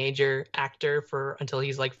a teenager actor until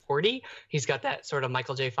he's like 40. He's got that sort of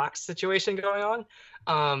Michael J. Fox situation going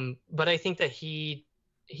on. But I think that he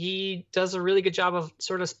does a really good job of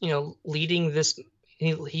sort of, you know, leading this.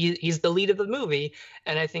 He's the lead of the movie,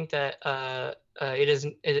 and I think that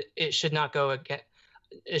it should not go again.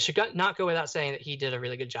 It should not go without saying that he did a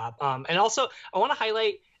really good job. And also, I want to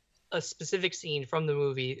highlight a specific scene from the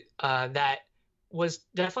movie that was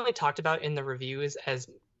definitely talked about in the reviews as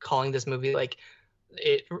calling this movie like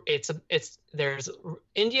there's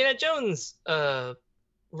Indiana Jones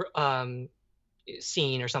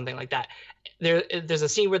scene or something like that. There's a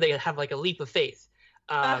scene where they have like a leap of faith.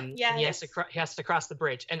 He has to cross the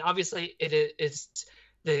bridge, and obviously it is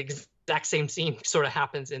the exact same scene sort of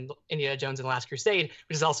happens in Indiana Jones and the Last Crusade,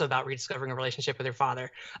 which is also about rediscovering a relationship with your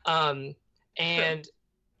father. And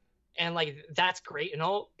like that's great and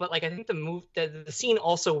all, but like I think the scene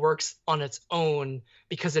also works on its own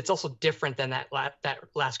because it's also different than that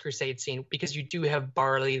Last Crusade scene, because you do have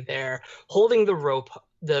Barley there holding the rope,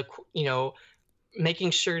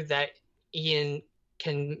 making sure that Ian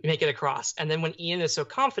can make it across. And then when Ian is so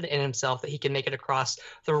confident in himself that he can make it across,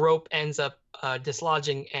 the rope ends up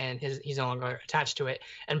dislodging and he's no longer attached to it.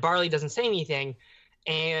 And Barley doesn't say anything.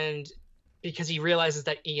 and because he realizes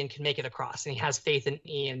that Ian can make it across, and he has faith in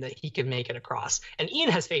Ian that he can make it across, and Ian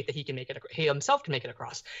has faith that he himself can make it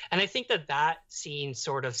across. And I think that scene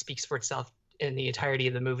sort of speaks for itself in the entirety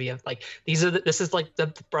of the movie, of like, this is like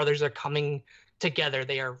the brothers are coming together.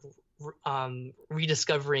 They are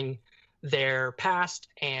rediscovering their past,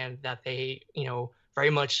 and that they, very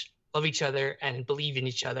much love each other and believe in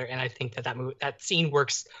each other. And I think that scene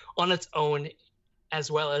works on its own, as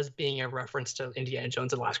well as being a reference to Indiana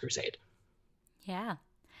Jones and the Last Crusade. Yeah,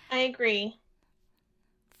 I agree.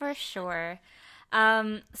 For sure.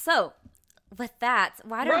 So with that,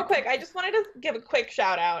 real quick, I just wanted to give a quick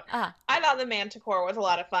shout out. I thought the Manticore was a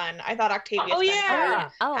lot of fun. I thought Octavia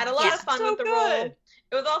Spencer had a lot of fun with the role.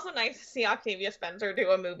 It was also nice to see Octavia Spencer do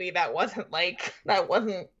a movie that wasn't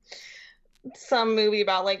some movie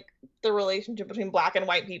about like the relationship between black and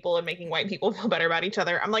white people and making white people feel better about each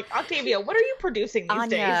other. I'm like, Octavia, what are you producing these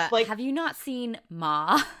days? Like, have you not seen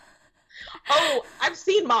Ma? Oh, I've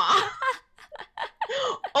seen Ma.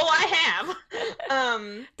 Oh, I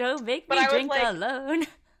have. Don't make me drink alone.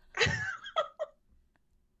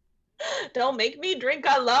 Don't make me drink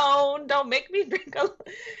alone. Don't make me drink alone.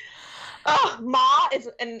 Oh, Ma is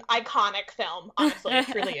an iconic film. Honestly, it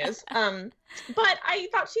truly is. But I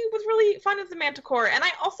thought she was really fun as the Manticore, and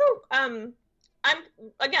I also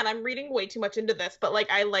I'm reading way too much into this, but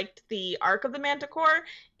like I liked the arc of the Manticore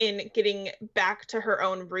in getting back to her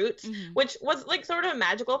own roots, which was like sort of a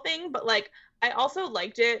magical thing, but like I also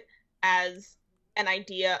liked it as an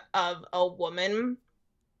idea of a woman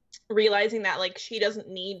realizing that like she doesn't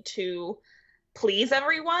need to please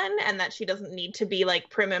everyone, and that she doesn't need to be like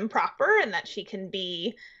prim and proper, and that she can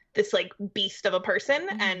be this like beast of a person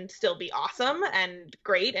and still be awesome and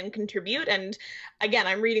great and contribute. And again,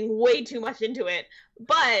 I'm reading way too much into it,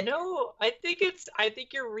 but no, I think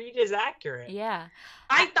your read is accurate. Yeah,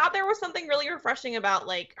 I thought there was something really refreshing about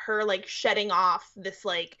like her like shedding off this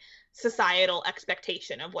like societal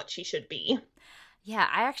expectation of what she should be. Yeah,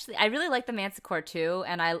 I really like the Manticore too,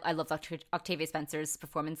 and I loved Octavia Spencer's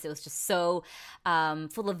performance. It was just so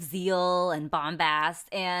full of zeal and bombast,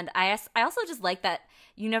 and I also just like that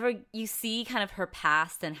you see kind of her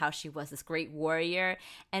past and how she was this great warrior,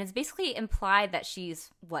 and it's basically implied that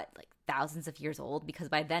she's like thousands of years old, because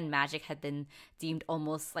by then magic had been deemed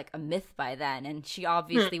almost like a myth by then, and she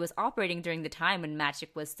obviously was operating during the time when magic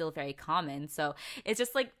was still very common. So it's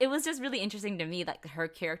just like, it was just really interesting to me that her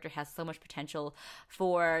character has so much potential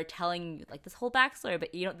for telling like this whole backstory,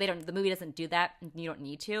 but the movie doesn't do that, and you don't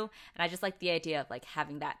need to. And I just like the idea of like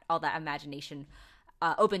having all that imagination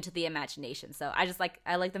open to the imagination. So I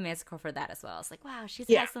like the Manticore for that as well. It's like, wow, she's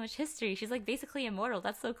had so much history. She's like basically immortal.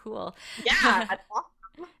 That's so cool. Yeah, that's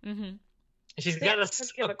awesome. She's got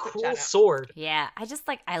a cool sword. Yeah,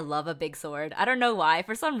 I love a big sword. I don't know why.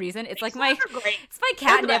 For some reason, it's like my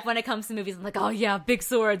catnip when it comes to movies. I'm like, oh yeah, big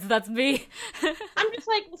swords. That's me. I'm just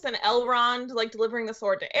like, listen, Elrond like delivering the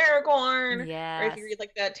sword to Aragorn. Yeah. Or if you read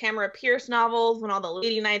like the Tamara Pierce novels, when all the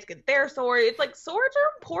lady knights get their sword, it's like swords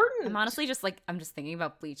are important. I'm honestly just thinking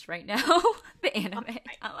about Bleach right now, the anime.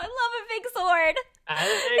 I love a big sword. His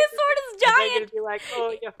sword is giant. Be like,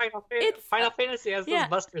 oh yeah, Final Fantasy has those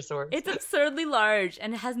Buster swords. It's absurdly large,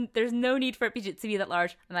 and there's no need for it to be that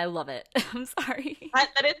large, and I love it. I'm sorry.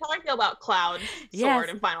 That is how I feel about Cloud's sword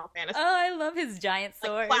in Final Fantasy. Oh, I love his giant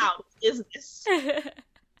sword. Like, Cloud is this.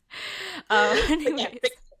 Anyways. Yeah,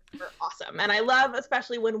 big swords are awesome, and I love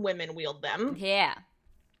especially when women wield them. Yeah.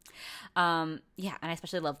 And I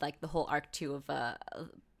especially love like the whole arc too of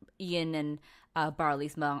Ian and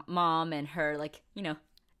Barley's mom and her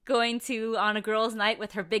going on a girls' night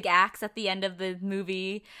with her big axe at the end of the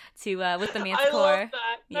movie with the Manticore. I love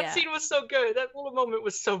that. That scene was so good. That little moment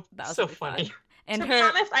was so really funny. Fun. And to be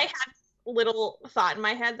honest, I had a little thought in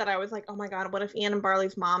my head that I was like, oh my god, what if Ian and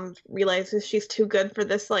Barley's mom realizes she's too good for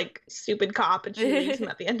this like stupid cop and she leaves him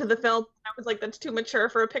at the end of the film? I was like, that's too mature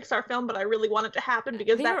for a Pixar film, but I really want it to happen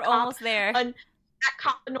because they were almost there. That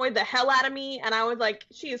cop annoyed the hell out of me, and I was like,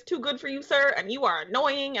 she is too good for you, sir, and you are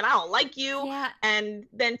annoying, and I don't like you. Yeah. And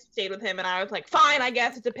then she stayed with him, and I was like, fine, I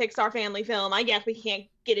guess it's a Pixar family film. I guess we can't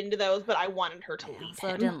get into those, but I wanted her to leave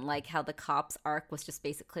him. I didn't like how the cop's arc was just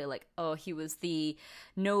basically like, oh, he was the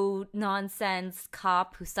no-nonsense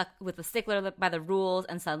cop who stuck with a stickler by the rules,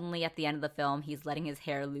 and suddenly at the end of the film, he's letting his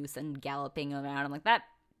hair loose and galloping around. I'm like, that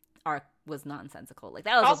arc was nonsensical. Like,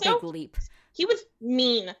 that was also a big leap. He was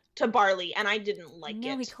mean to Barley, and I didn't like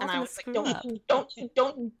it. He told and him I was to like,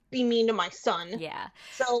 don't be mean to my son. Yeah.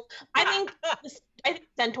 So I think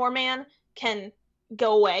Centaur Man can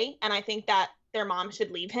go away, and I think that their mom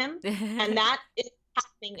should leave him, and that is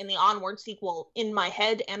happening in the Onward sequel in my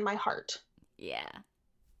head and my heart. Yeah.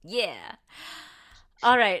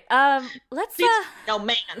 All right. Let's no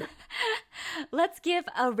man. let's give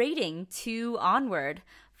a rating to Onward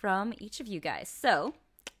from each of you guys. So,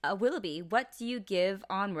 Willoughby, what do you give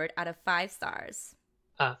Onward out of 5 stars?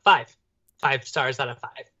 5. 5 stars out of 5.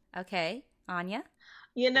 Okay, Anya.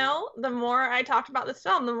 You know, the more I talked about this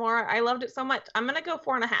film, the more I loved it so much. I'm gonna go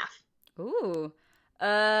 4.5. Ooh.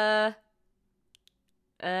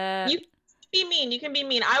 You can be mean. You can be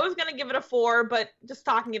mean. I was gonna give it a 4, but just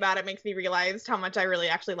talking about it makes me realize how much I really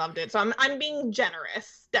actually loved it. So I'm being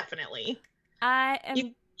generous, definitely. I'm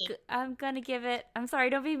gonna give it. I'm sorry.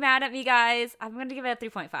 Don't be mad at me, guys. I'm gonna give it a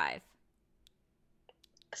 3.5.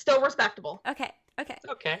 Still respectable. Okay.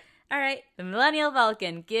 Okay. All right. The Millennial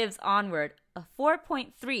Vulcan gives Onward a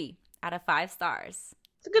 4.3 out of 5 stars.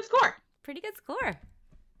 It's a good score. Pretty good score.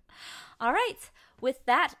 All right. With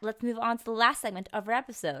that, let's move on to the last segment of our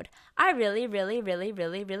episode. I really, really, really,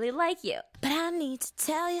 really, really like you. But I need to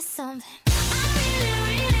tell you something.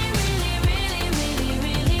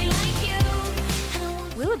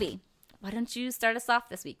 Willoughby, why don't you start us off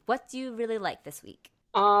this week? What do you really like this week?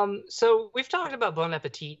 So we've talked about Bon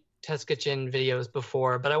Appetit test kitchen videos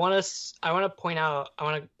before, but I want to point out, I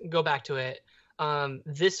want to go back to it.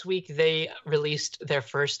 This week they released their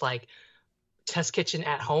first like test kitchen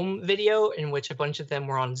at home video, in which a bunch of them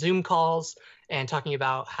were on Zoom calls and talking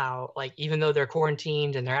about how, like, even though they're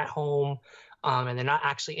quarantined and they're at home, and they're not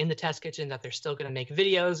actually in the test kitchen, that they're still going to make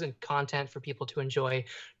videos and content for people to enjoy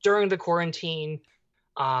during the quarantine.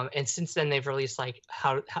 And since then they've released like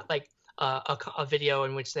a video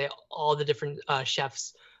in which all the different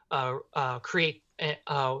chefs create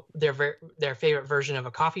their favorite version of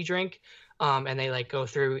a coffee drink, and they like go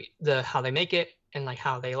through how they make it and like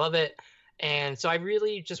how they love it. And so I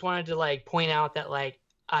really just wanted to like point out that like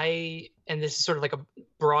and this is sort of like a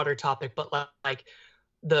broader topic, but like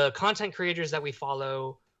the content creators that we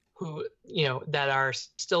follow who, you know, that are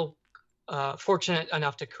still fortunate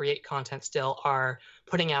enough to create content still are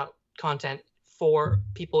putting out content for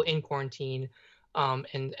people in quarantine,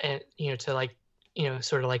 and you know, to like, you know,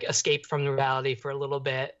 sort of like escape from the reality for a little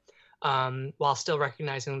bit, while still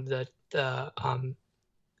recognizing the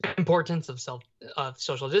importance of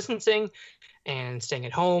social distancing and staying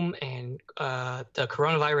at home and the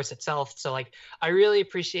coronavirus itself. So like I really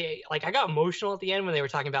appreciate, like, I got emotional at the end when they were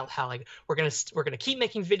talking about how like we're gonna keep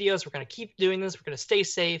making videos, we're gonna keep doing this, we're gonna stay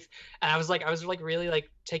safe. And I was really like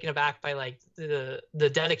taken aback by like the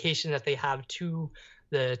dedication that they have to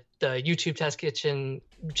the YouTube Test Kitchen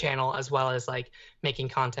channel, as well as like making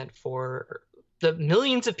content for the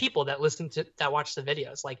millions of people that watch the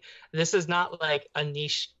videos. Like, this is not like a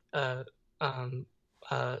niche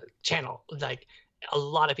channel. Like, a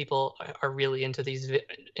lot of people are really into these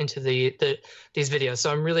videos.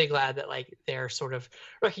 So I'm really glad that like they're sort of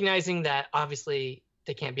recognizing that obviously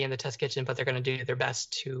they can't be in the test kitchen, but they're going to do their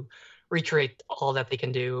best to recreate all that they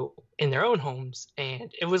can do in their own homes.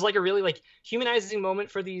 And it was like a really like humanizing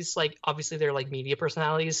moment for these, like, obviously they're like media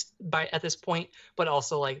personalities at this point, but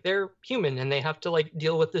also like they're human and they have to like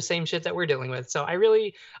deal with the same shit that we're dealing with. So I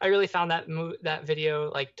really found that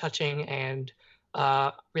video like touching and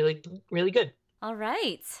really, really good. All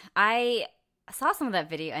right. I saw some of that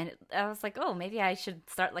video and I was like, oh, maybe I should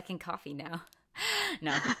start liking coffee now.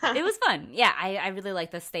 No, it was fun. Yeah, I really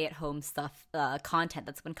like the stay-at-home stuff, content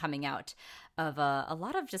that's been coming out of a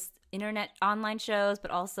lot of just internet online shows,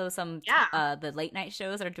 but also some the late night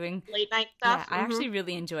shows that are doing late night stuff. Yeah, I'm actually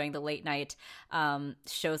really enjoying the late night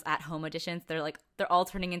shows at home editions. They're all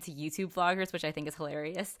turning into YouTube vloggers, which I think is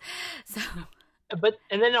hilarious. So.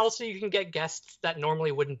 And then also you can get guests that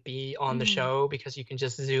normally wouldn't be on the show because you can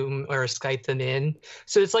just Zoom or Skype them in.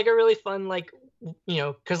 So it's like a really fun, like, you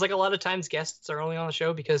know, because like a lot of times guests are only on the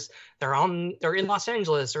show because they're in Los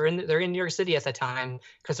Angeles or they're in New York City at the time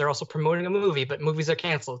because they're also promoting a movie, but movies are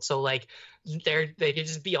canceled. So like they could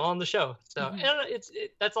just be on the show. So I don't know,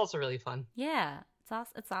 that's also really fun. Yeah,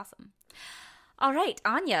 it's awesome. All right,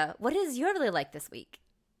 Anya, what is your really like this week?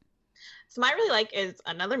 So my really like is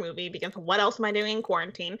another movie, because what else am I doing in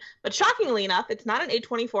quarantine? But shockingly enough, it's not an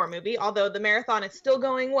A24 movie, although the marathon is still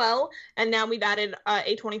going well. And now we've added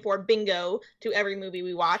A24 bingo to every movie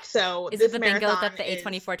we watch. So is it the bingo that the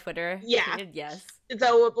A24 Twitter tweeted? Yes.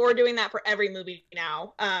 So we're doing that for every movie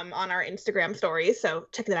now, on our Instagram stories. So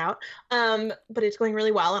check that out. But it's going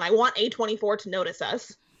really well, and I want A24 to notice us.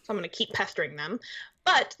 So I'm going to keep pestering them.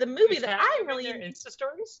 But the movie that I really... their Insta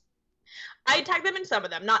stories? I tag them in some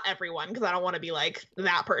of them, not everyone, because I don't want to be like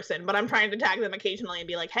that person, but I'm trying to tag them occasionally and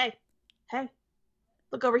be like, hey,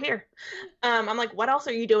 look over here. I'm like, what else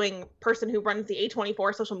are you doing, person who runs the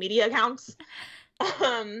A24 social media accounts?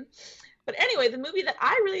 But anyway, the movie that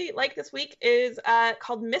I really like this week is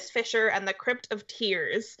called Miss Fisher and the Crypt of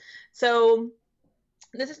Tears. So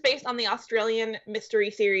this is based on the Australian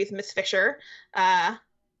mystery series Miss Fisher,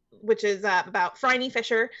 which is about Phryne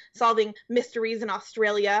Fisher solving mysteries in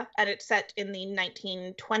Australia, and it's set in the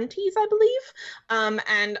 1920s, I believe.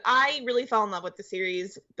 And I really fell in love with the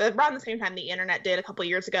series around the same time the internet did a couple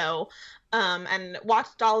years ago, and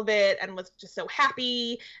watched all of it and was just so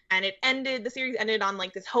happy. And the series ended on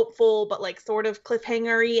like this hopeful but like sort of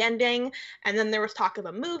cliffhanger-y ending. And then there was talk of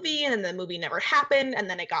a movie, and then the movie never happened, and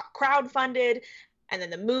then it got crowdfunded. And then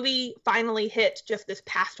the movie finally hit just this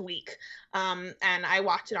past week. And I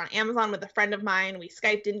watched it on Amazon with a friend of mine. We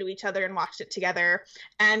Skyped into each other and watched it together.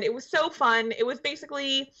 And it was so fun. It was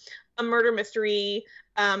basically a murder mystery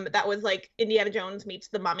that was like Indiana Jones meets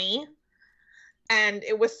The Mummy. And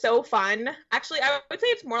it was so fun. Actually, I would say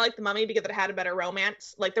it's more like The Mummy because it had a better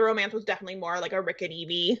romance. Like the romance was definitely more like a Rick and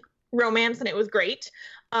Evie romance, and it was great.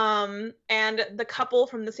 And the couple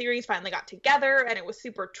from the series finally got together, and it was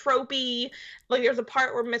super tropey. Like there's a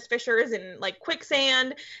part where Miss Fisher is in like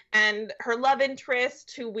quicksand, and her love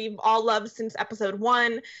interest, who we've all loved since episode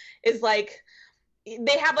 1, is like,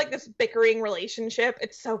 they have like this bickering relationship.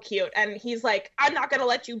 It's so cute. And he's like, I'm not gonna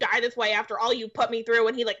let you die this way after all you put me through.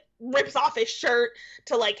 And he like rips off his shirt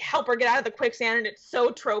to like help her get out of the quicksand, and it's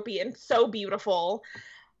so tropey and so beautiful.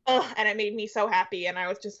 And it made me so happy. And I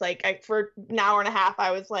was just like, for an hour and a half,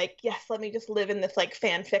 I was like, yes, let me just live in this like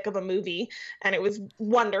fanfic of a movie. And it was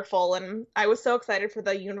wonderful. And I was so excited for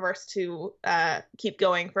the universe to keep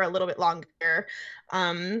going for a little bit longer.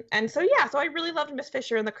 And so, yeah, so I really loved Miss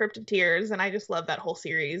Fisher and the Crypt of Tears. And I just love that whole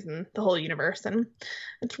series and the whole universe. And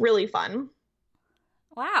it's really fun.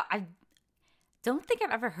 Wow. I don't think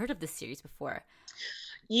I've ever heard of this series before.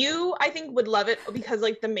 You, I think, would love it because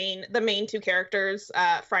like the main two characters,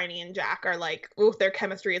 Phryne and Jack, are like, ooh, their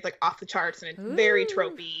chemistry is like off the charts, and it's very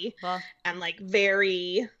tropey and like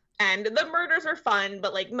and the murders are fun,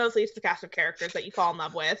 but like mostly it's the cast of characters that you fall in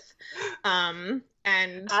love with. And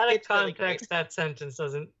out of context, that sentence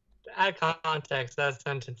doesn't. Out of context, that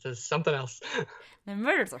sentence is something else. The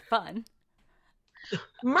murders are fun.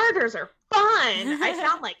 Murders are fun. I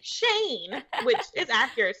sound like Shane, which is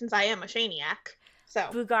accurate since I am a Shaniac. So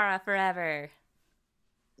Bugara forever.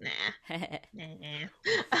 Nah.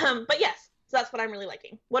 But yes, so that's what I'm really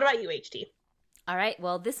liking. What about you, HT? All right.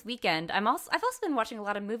 Well, this weekend I've also been watching a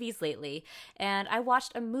lot of movies lately, and I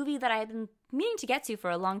watched a movie that I had been meaning to get to for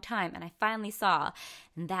a long time, and I finally saw,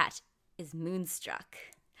 and that is Moonstruck.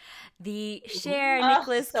 The Cher,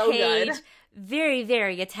 Nicolas Cage, good. Very,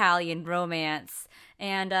 very Italian romance.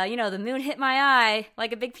 And, the moon hit my eye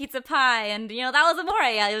like a big pizza pie. And, that was amore.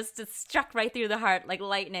 It was just struck right through the heart like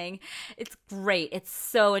lightning. It's great. It's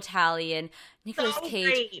so Italian. Nicolas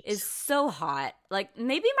Cage is so hot. Like,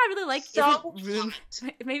 maybe I really like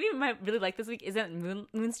this week isn't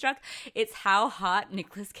Moonstruck. It's how hot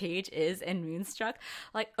Nicolas Cage is in Moonstruck.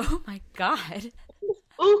 Like, oh my God.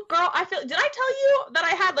 Ooh, girl, did I tell you that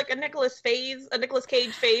I had like a Nicolas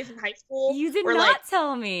Cage phase in high school? You did not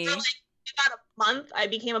tell me. For, like, about a month, I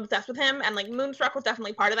became obsessed with him, and like Moonstruck was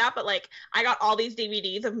definitely part of that, but like I got all these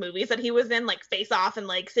DVDs of movies that he was in, like Face Off and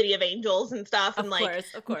like City of Angels and stuff, and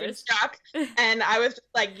of course. Moonstruck, and I was just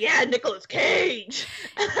like, yeah, Nicolas Cage.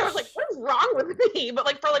 And I was like, what is wrong with me? But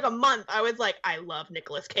like for like a month, I was like, I love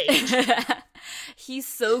Nicolas Cage. He's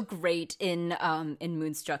so great in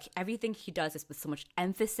Moonstruck. Everything he does is with so much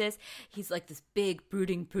emphasis. He's like this big,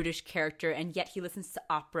 brooding, brutish character, and yet he listens to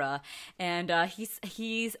opera. And he's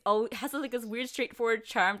has like this weird, straightforward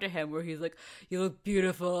charm to him, where he's like, "You look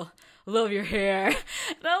beautiful. I love your hair."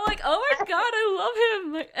 And I'm like, "Oh my God, I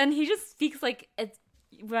love him!" And he just speaks like it's.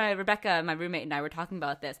 Rebecca, my roommate, and I were talking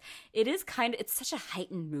about this. It's such a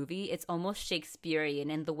heightened movie. It's almost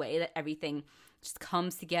Shakespearean in the way that everything just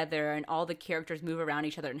comes together and all the characters move around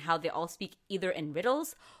each other and how they all speak either in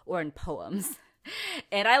riddles or in poems.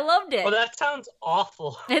 And I loved it. Well, that sounds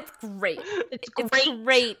awful. It's great. It's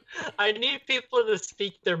great. I need people to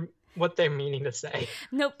speak what they're meaning to say.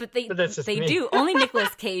 No, but they do. Only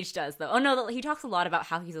Nicolas Cage does, though. Oh no, he talks a lot about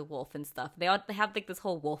how he's a wolf and stuff. They have like this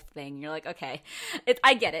whole wolf thing. You're like, okay,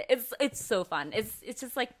 I get it. It's so fun. It's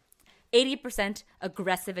just like 80%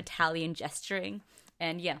 aggressive Italian gesturing,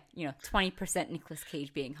 and 20% Nicolas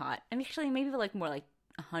Cage being hot. I mean, actually, maybe like more like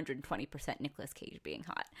 120% Nicolas Cage being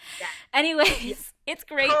hot. Yeah. Anyways, it's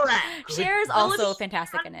great. Correct. Cher is also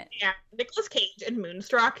fantastic in it. Yeah, Nicolas Cage in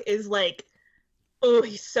Moonstruck is like Oh,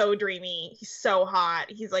 he's so dreamy. He's so hot.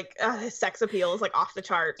 He's like, his sex appeal is like off the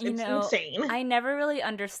charts. It's insane. I never really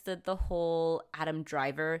understood the whole Adam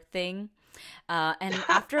Driver thing. And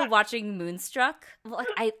after watching Moonstruck, like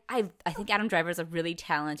I think Adam Driver is a really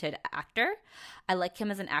talented actor. I like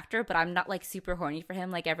him as an actor, but I'm not like super horny for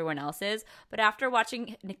him like everyone else is. But after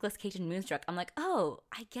watching Nicolas Cage in Moonstruck, I'm like, oh,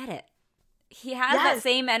 I get it. He has that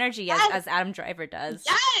same energy as Adam Driver does.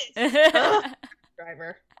 Yes.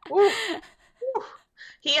 Driver. Ooh.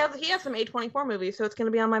 He has some A24 movies, so it's going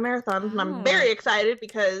to be on my marathon, and I'm very excited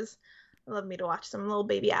because I love me to watch some little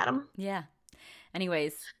baby Adam. Yeah.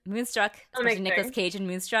 Anyways, Moonstruck, especially Nicolas Cage in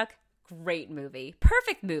Moonstruck, great movie.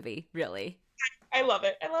 Perfect movie, really. I love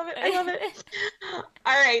it. All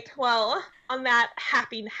right. Well, on that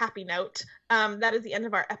happy note, that is the end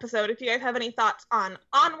of our episode. If you guys have any thoughts on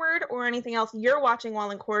Onward or anything else you're watching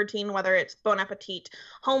while in quarantine, whether it's Bon Appetit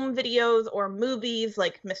home videos or movies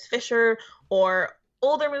like Miss Fisher or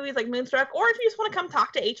older movies like Moonstruck, or if you just want to come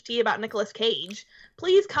talk to HT about Nicolas Cage,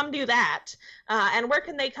 please come do that. And where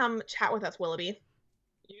can they come chat with us, Willoughby?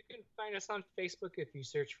 You can find us on Facebook if you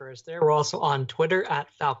search for us there. We're also on Twitter at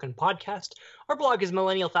Falcon Podcast. Our blog is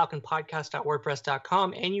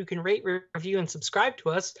millennialfalconpodcast.wordpress.com, and you can rate, review, and subscribe to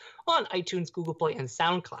us on iTunes, Google Play, and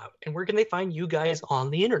SoundCloud. And where can they find you guys on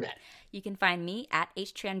the internet? You can find me at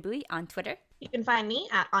HTranBui on Twitter. You can find me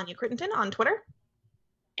at Anya Crittenton on Twitter.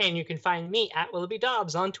 And you can find me at Willoughby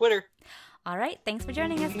Dobbs on Twitter. All right. Thanks for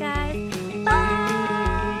joining us, guys. Bye.